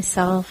abandoned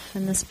myself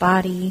in this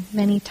body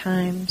many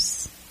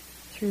times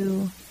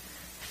through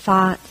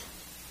thought,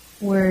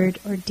 word,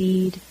 or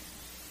deed,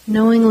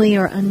 knowingly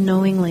or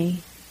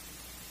unknowingly.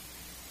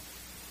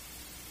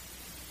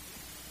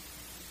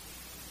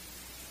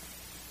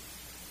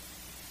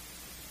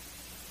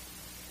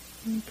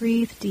 And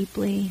breathe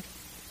deeply.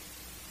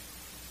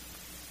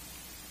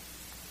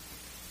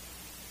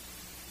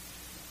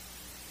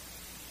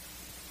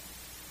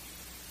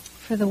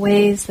 For the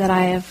ways that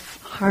I have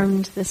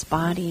harmed this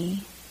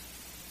body,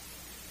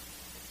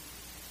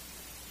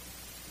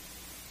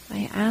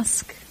 I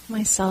ask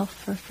myself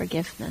for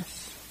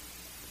forgiveness.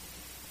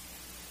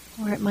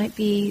 Or it might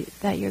be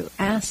that you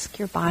ask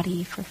your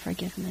body for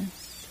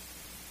forgiveness.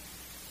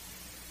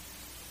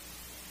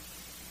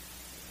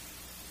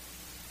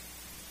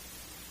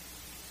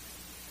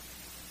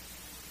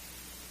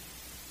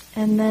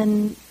 And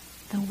then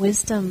the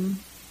wisdom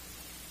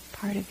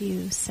part of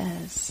you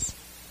says,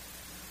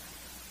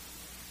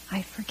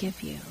 I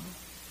forgive you.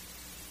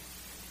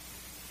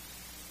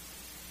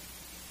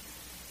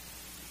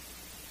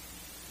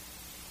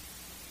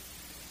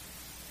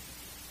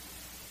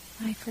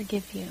 I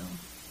forgive you.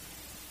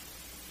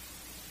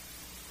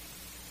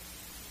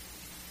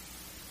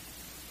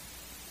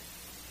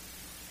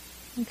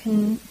 You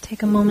can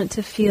take a moment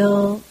to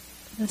feel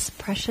this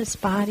precious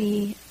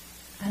body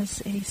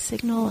as a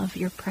signal of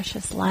your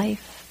precious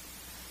life,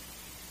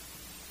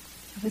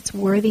 of its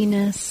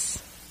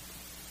worthiness,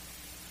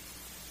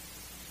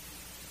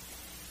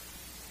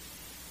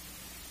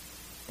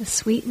 the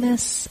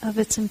sweetness of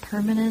its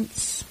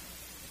impermanence,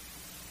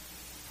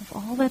 of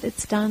all that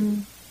it's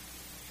done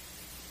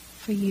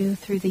for you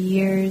through the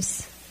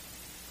years.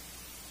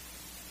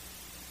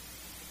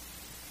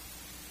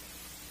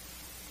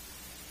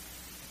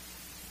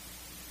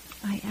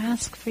 I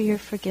ask for your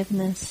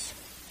forgiveness.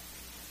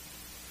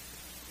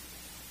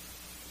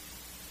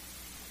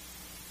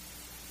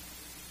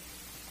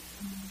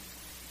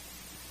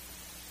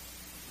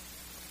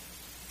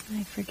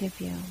 I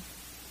forgive you.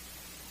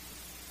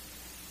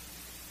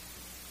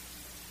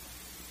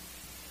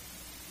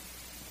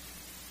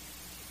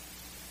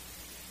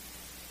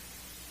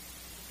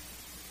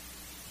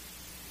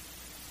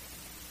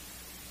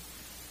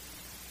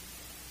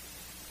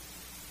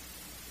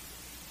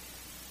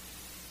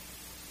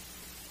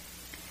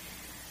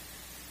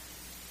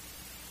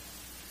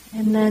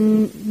 And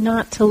then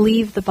not to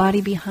leave the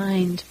body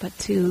behind, but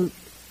to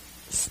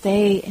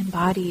stay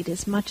embodied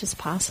as much as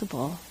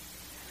possible.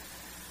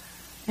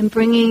 And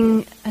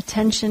bringing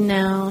attention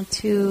now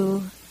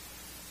to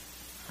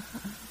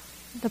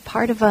the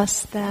part of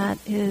us that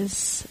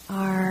is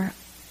our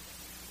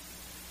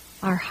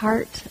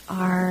heart,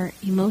 our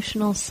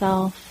emotional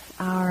self,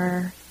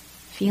 our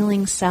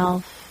feeling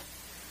self.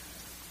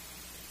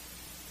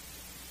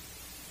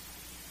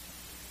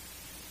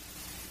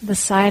 The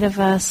side of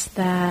us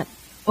that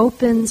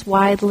opens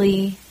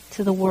widely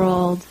to the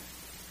world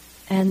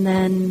and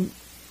then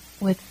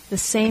with the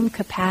same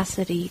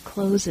capacity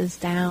closes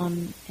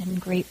down in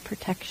great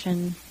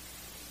protection.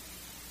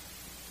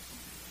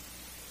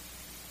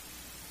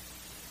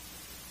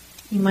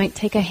 You might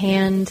take a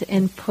hand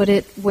and put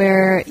it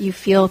where you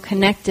feel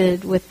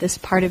connected with this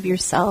part of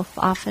yourself.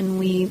 Often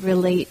we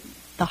relate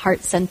the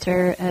heart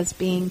center as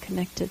being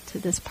connected to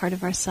this part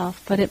of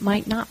ourself, but it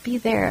might not be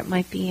there. It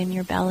might be in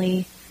your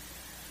belly.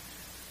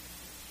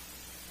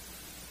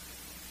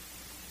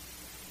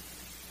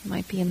 It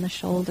might be in the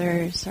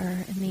shoulders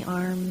or in the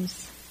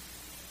arms.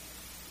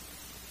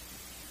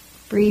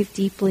 Breathe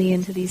deeply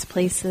into these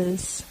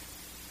places,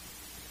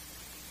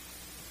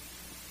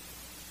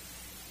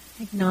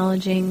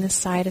 acknowledging this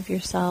side of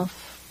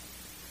yourself.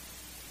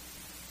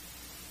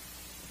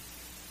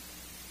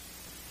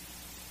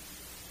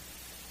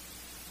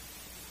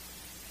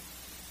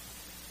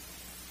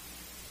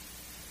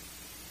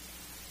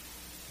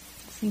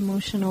 This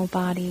emotional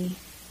body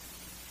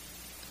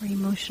or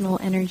emotional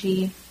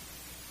energy.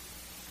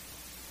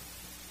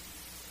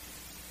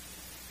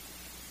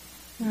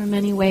 There are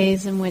many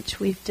ways in which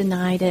we've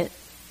denied it,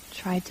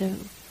 tried to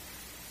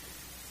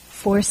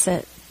force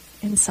it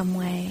in some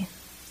way.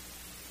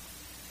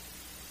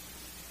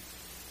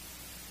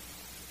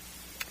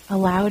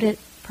 Allowed it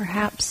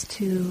perhaps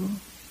to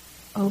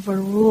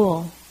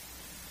overrule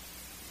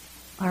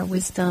our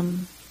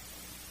wisdom.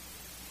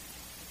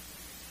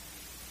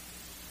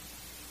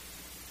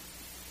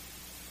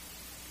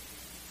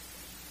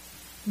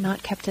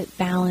 Not kept it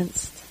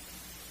balanced.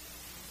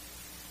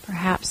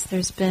 Perhaps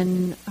there's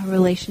been a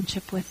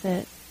relationship with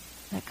it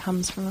that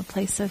comes from a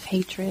place of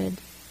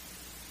hatred.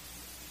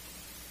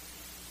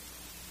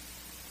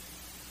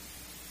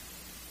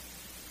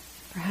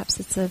 Perhaps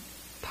it's a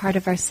part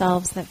of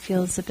ourselves that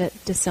feels a bit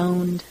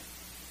disowned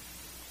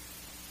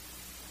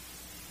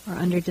or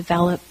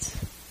underdeveloped.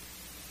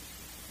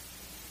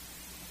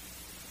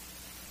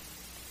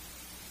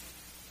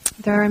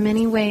 There are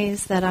many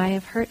ways that I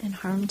have hurt and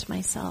harmed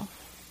myself.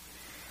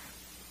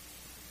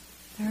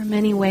 There are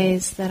many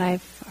ways that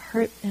I've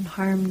hurt and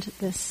harmed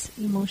this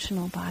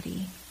emotional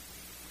body.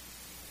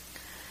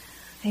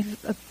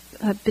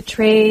 I've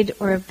betrayed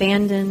or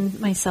abandoned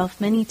myself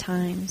many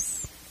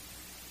times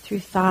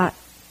through thought,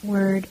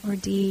 word, or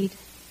deed,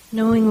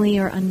 knowingly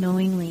or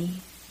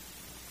unknowingly.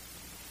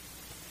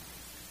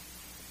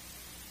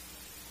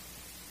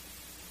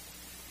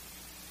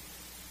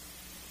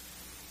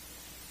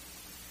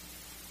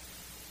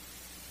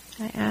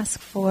 I ask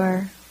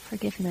for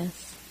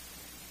forgiveness.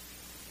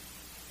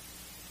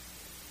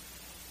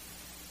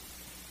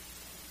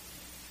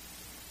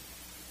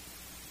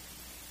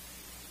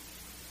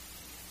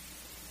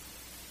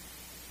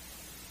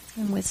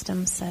 And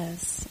wisdom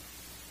says,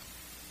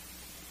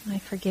 I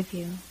forgive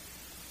you.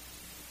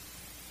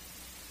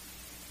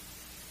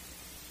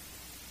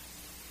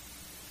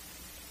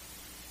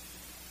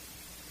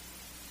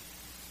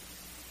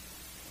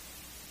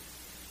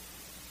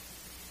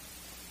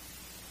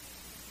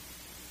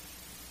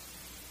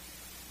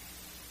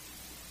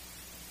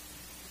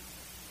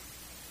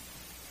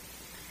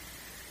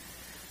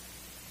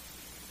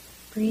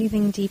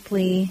 Breathing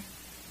deeply,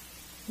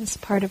 this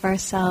part of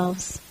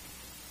ourselves.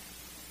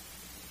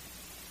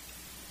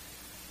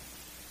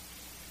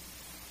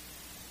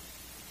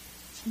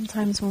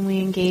 Sometimes when we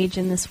engage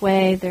in this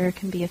way, there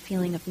can be a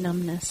feeling of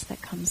numbness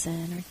that comes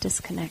in or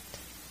disconnect.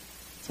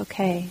 It's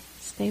okay.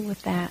 Stay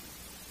with that.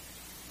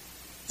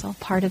 It's all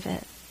part of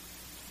it.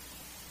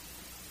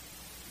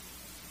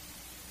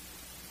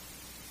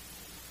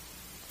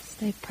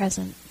 Stay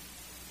present.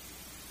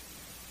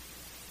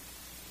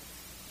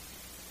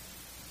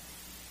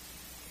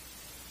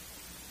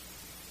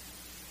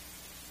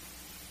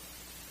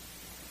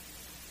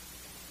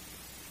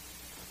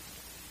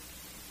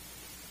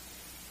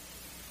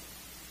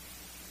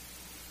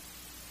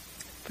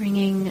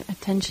 Bringing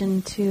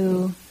attention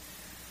to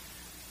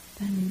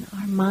then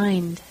our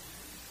mind.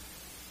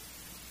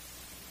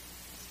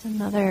 Just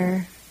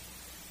another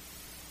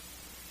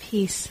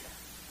piece.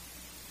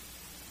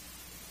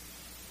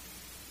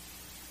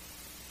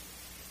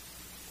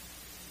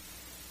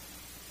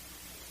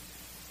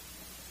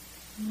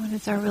 What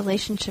is our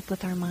relationship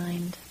with our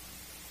mind?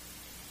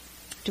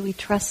 Do we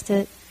trust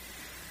it?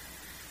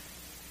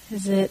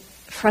 Is it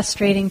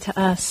frustrating to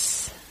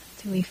us?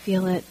 Do we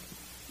feel it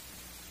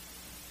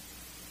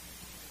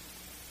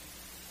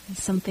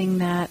as something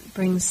that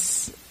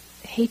brings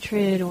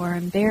hatred or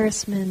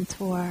embarrassment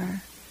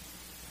or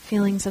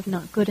feelings of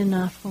not good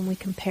enough when we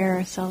compare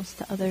ourselves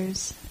to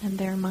others and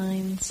their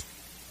minds?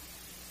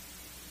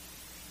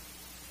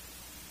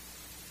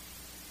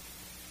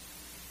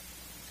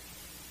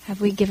 Have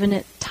we given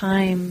it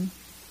time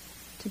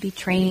to be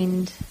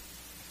trained,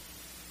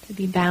 to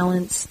be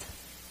balanced?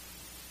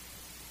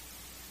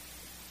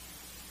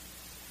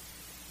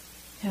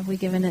 Have we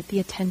given it the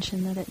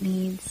attention that it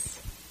needs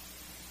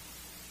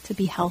to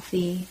be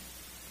healthy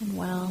and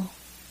well?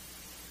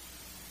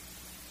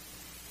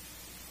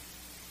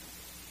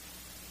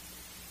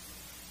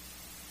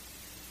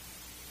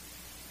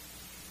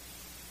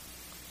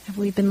 Have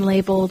we been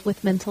labeled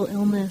with mental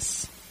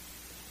illness?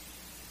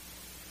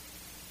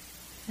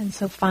 And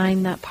so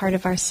find that part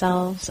of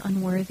ourselves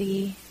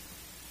unworthy.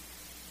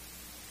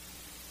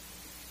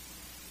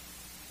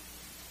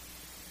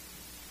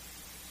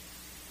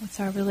 What's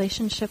our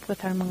relationship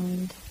with our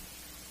mind?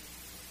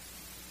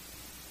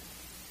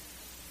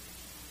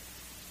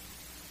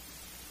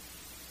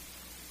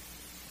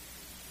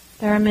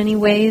 There are many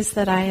ways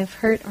that I have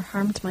hurt or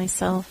harmed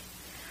myself.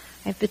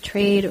 I've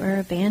betrayed or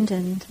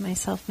abandoned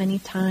myself many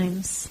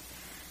times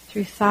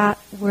through thought,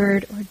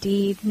 word, or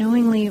deed,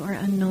 knowingly or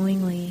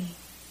unknowingly.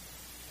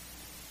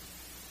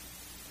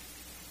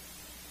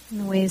 In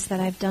the ways that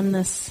I've done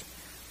this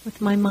with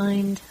my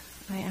mind,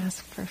 I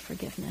ask for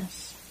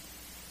forgiveness.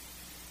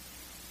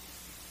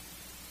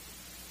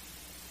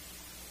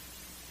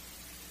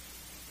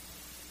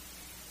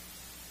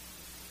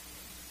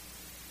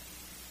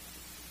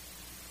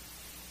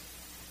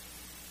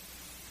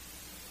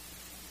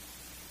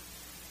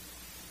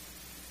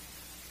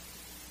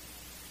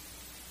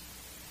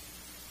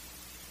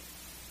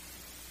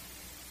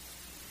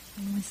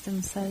 And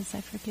wisdom says,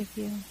 I forgive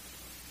you.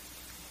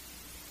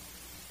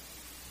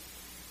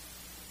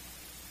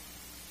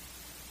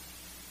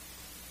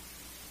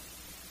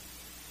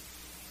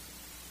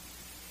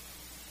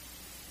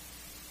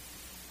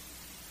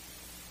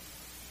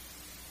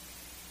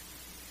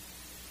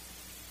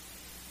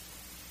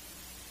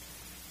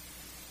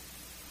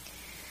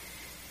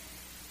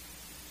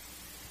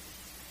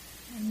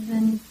 And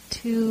then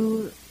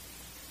to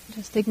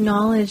just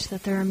acknowledge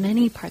that there are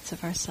many parts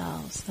of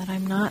ourselves that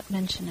I'm not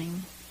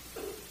mentioning.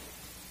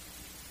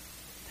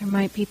 There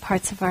might be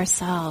parts of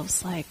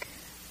ourselves like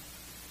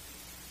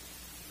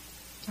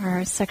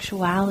our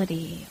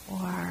sexuality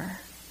or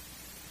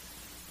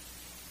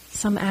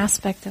some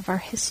aspect of our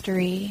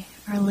history,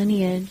 our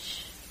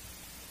lineage.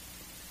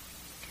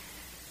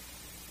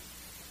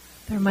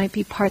 There might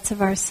be parts of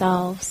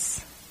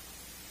ourselves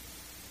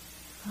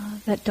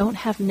that don't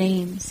have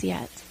names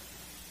yet,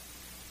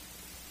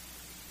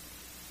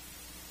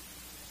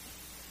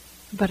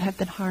 but have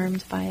been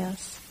harmed by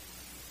us.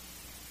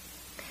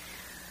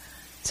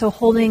 So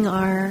holding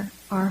our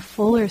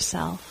fuller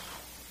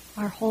self,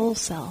 our whole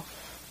self.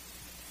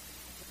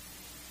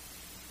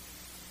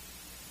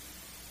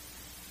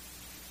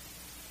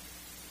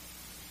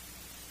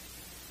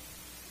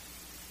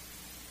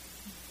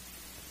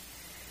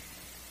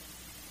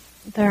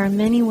 There are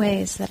many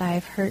ways that I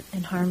have hurt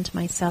and harmed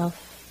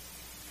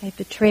myself. I have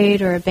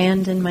betrayed or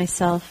abandoned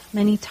myself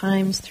many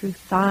times through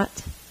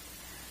thought,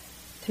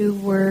 through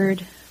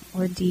word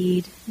or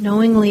deed,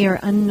 knowingly or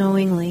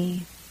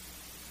unknowingly.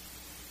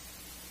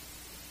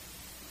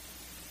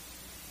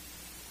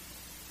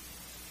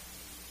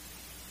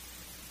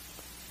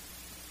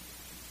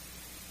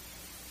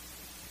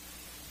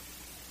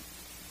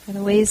 For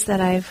the ways that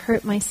I've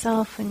hurt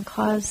myself and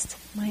caused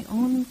my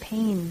own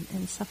pain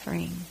and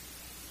suffering,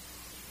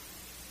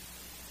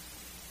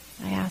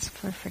 I ask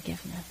for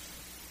forgiveness.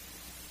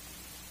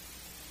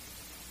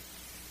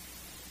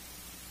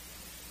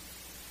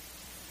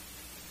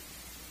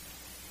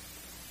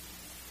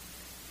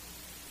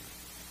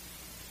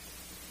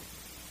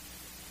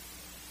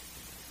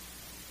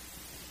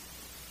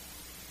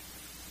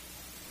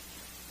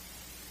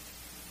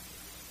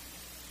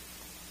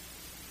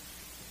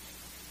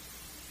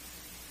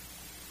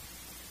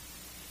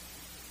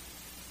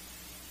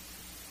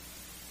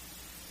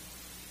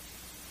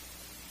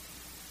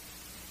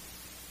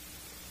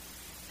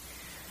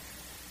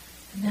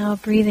 Now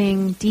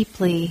breathing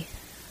deeply,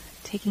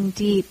 taking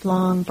deep,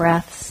 long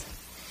breaths.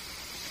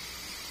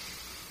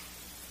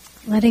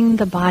 Letting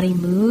the body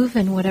move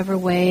in whatever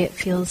way it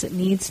feels it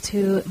needs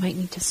to. It might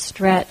need to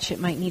stretch, it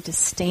might need to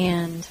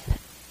stand.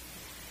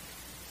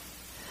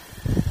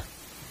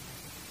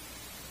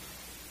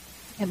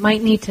 It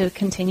might need to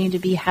continue to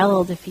be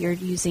held if you're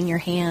using your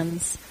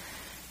hands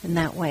in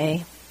that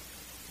way.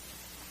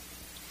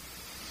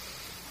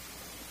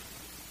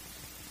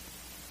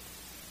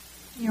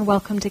 You're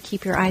welcome to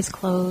keep your eyes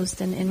closed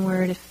and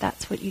inward if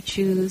that's what you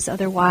choose.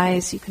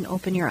 Otherwise, you can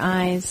open your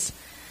eyes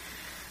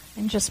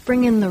and just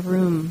bring in the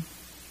room.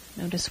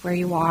 Notice where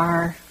you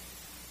are.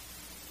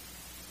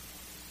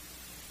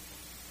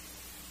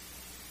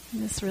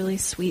 In this really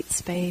sweet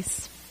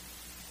space.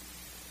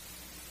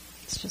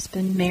 It's just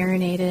been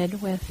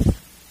marinated with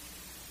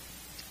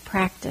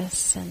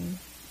practice and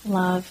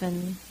love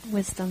and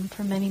wisdom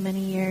for many, many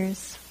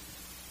years.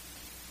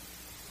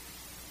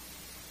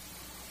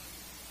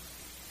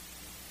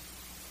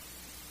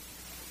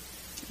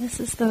 This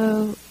is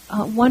the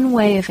one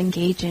way of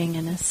engaging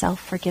in a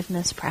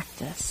self-forgiveness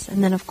practice.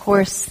 And then, of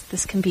course,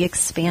 this can be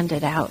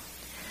expanded out,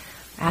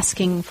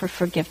 asking for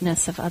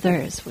forgiveness of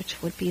others, which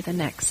would be the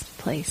next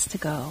place to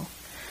go.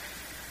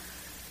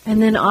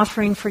 And then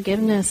offering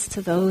forgiveness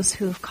to those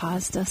who have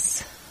caused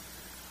us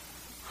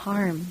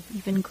harm,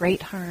 even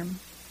great harm.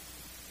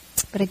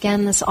 But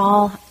again, this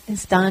all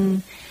is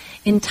done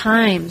in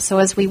time. So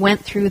as we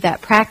went through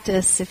that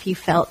practice, if you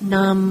felt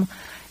numb,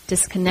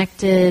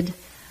 disconnected,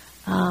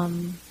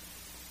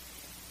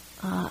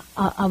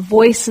 a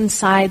voice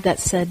inside that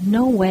said,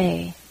 no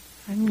way,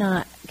 I'm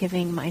not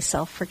giving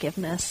myself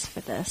forgiveness for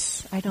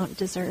this. I don't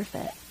deserve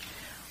it.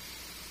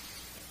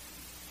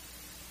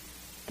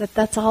 that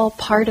that's all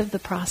part of the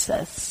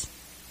process.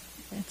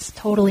 It's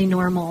totally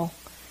normal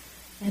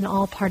and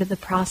all part of the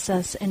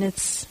process. And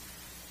it's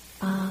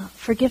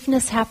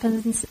forgiveness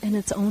happens in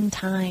its own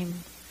time.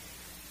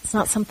 It's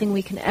not something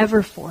we can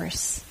ever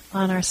force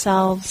on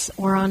ourselves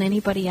or on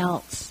anybody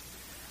else.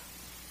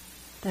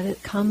 That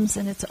it comes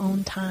in its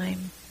own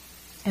time.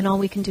 And all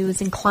we can do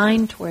is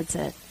incline towards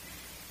it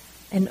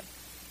and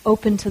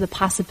open to the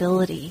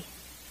possibility.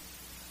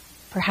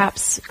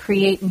 Perhaps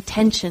create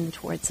intention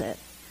towards it.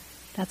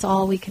 That's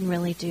all we can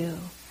really do.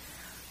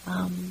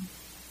 And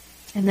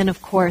then,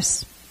 of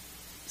course,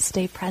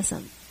 stay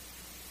present.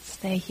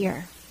 Stay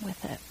here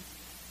with it.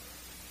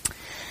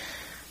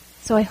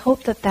 So I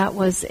hope that that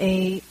was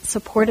a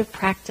supportive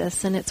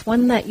practice, and it's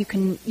one that you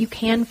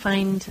can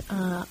find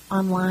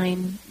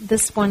online.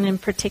 This one in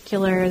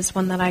particular is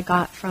one that I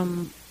got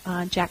from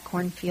Jack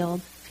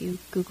Kornfield. If you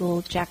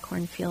Google Jack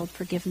Kornfield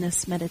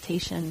forgiveness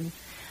meditation,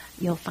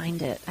 you'll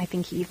find it. I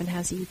think he even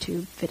has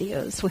YouTube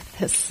videos with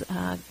this,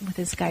 with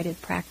his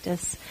guided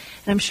practice.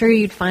 And I'm sure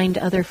you'd find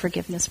other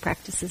forgiveness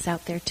practices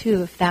out there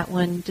too, if that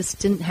one just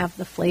didn't have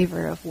the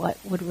flavor of what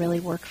would really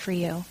work for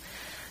you.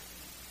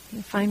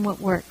 You find what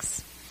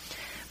works.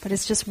 But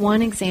it's just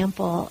one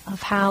example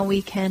of how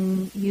we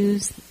can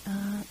use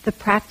the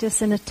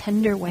practice in a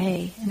tender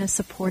way, in a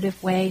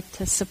supportive way,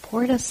 to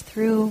support us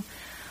through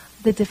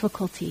the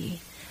difficulty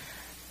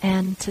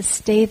and to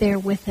stay there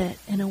with it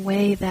in a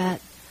way that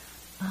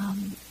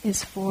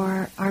is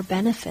for our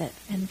benefit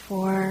and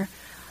for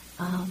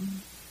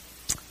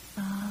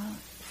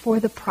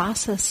the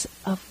process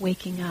of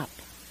waking up.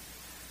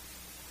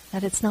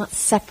 That it's not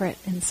separate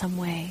in some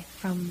way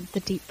from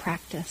the deep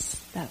practice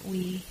that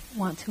we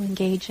want to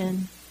engage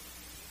in.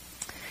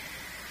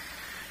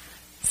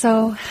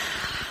 So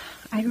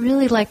I'd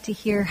really like to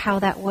hear how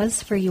that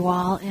was for you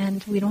all,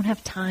 and we don't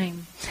have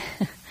time.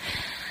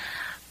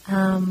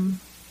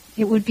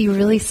 It would be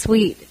really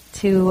sweet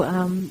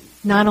to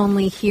not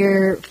only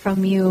hear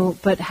from you,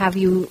 but have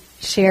you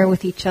share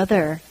with each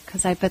other,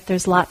 because I bet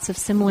there's lots of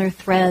similar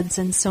threads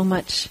and so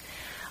much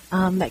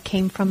that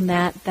came from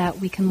that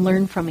we can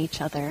learn from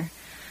each other.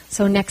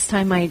 So next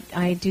time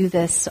I do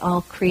this,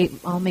 I'll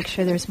make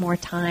sure there's more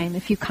time.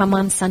 If you come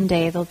on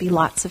Sunday, there'll be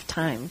lots of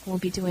time. We'll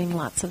be doing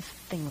lots of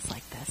things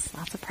like this,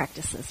 lots of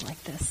practices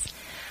like this,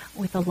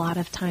 with a lot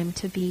of time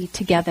to be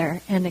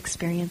together and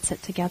experience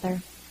it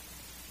together.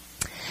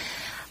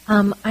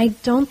 I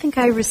don't think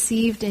I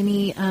received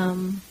any, we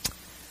don't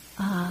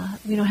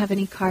have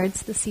any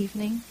cards this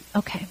evening?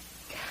 Okay.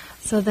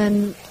 So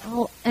then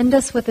I'll end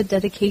us with a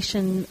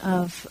dedication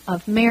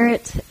of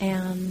merit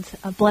and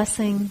a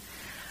blessing.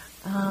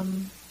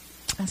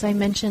 As I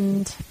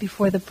mentioned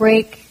before the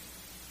break,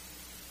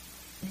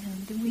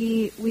 and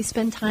we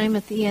spend time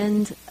at the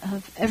end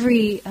of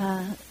every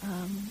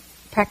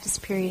practice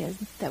period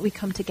that we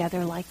come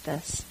together like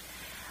this.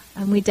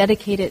 And we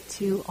dedicate it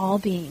to all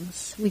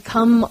beings. We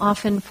come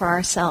often for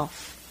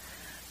ourselves,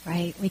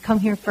 right? We come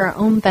here for our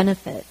own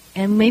benefit.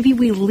 And maybe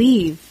we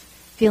leave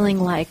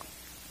feeling like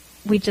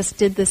we just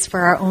did this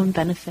for our own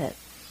benefit.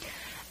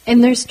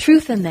 And there's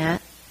truth in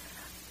that.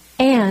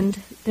 And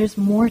there's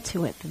more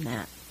to it than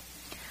that.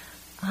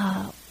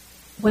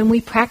 When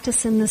we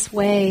practice in this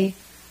way,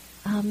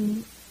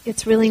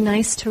 it's really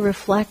nice to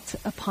reflect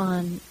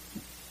upon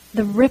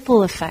the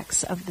ripple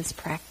effects of this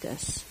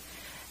practice.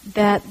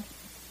 That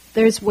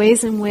there's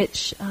ways in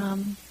which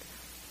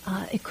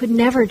it could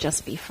never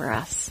just be for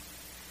us.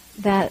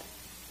 That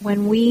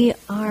when we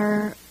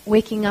are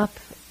waking up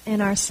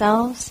in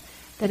ourselves,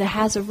 that it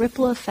has a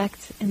ripple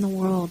effect in the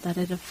world, that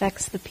it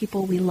affects the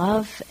people we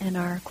love and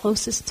are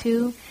closest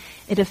to.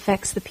 It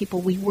affects the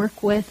people we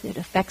work with. It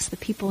affects the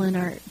people in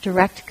our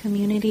direct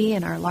community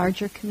and our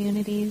larger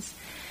communities.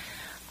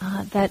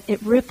 That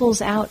it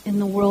ripples out in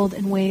the world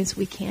in ways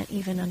we can't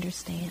even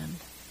understand.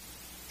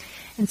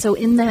 And so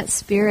in that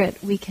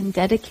spirit, we can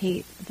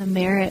dedicate the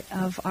merit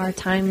of our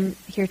time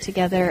here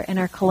together and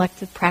our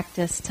collective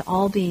practice to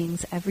all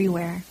beings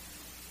everywhere.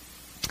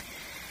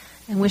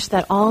 And wish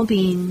that all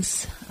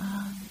beings,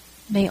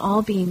 may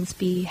all beings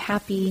be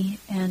happy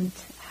and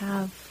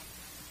have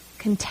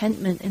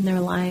contentment in their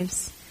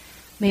lives.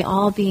 May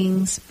all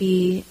beings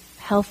be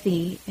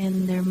healthy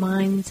in their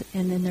mind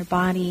and in their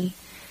body.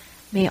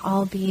 May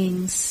all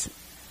beings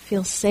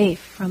feel safe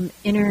from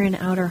inner and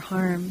outer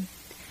harm.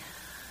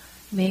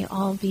 May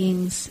all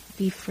beings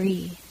be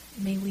free.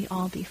 May we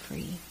all be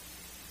free.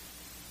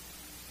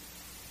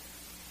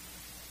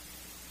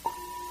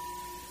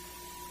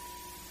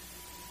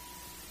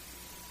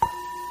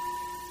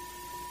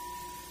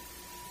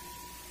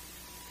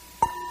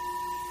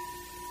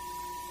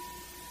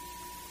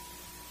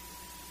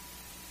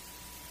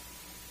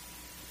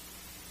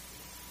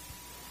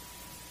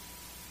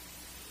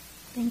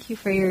 Thank you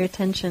for your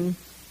attention.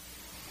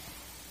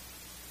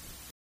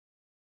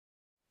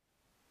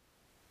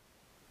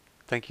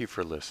 Thank you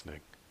for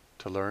listening.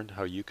 To learn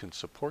how you can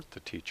support the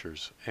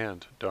teachers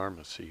and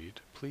Dharma Seed,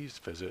 please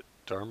visit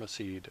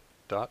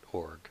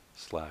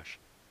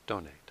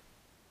dharmaseed.org/donate.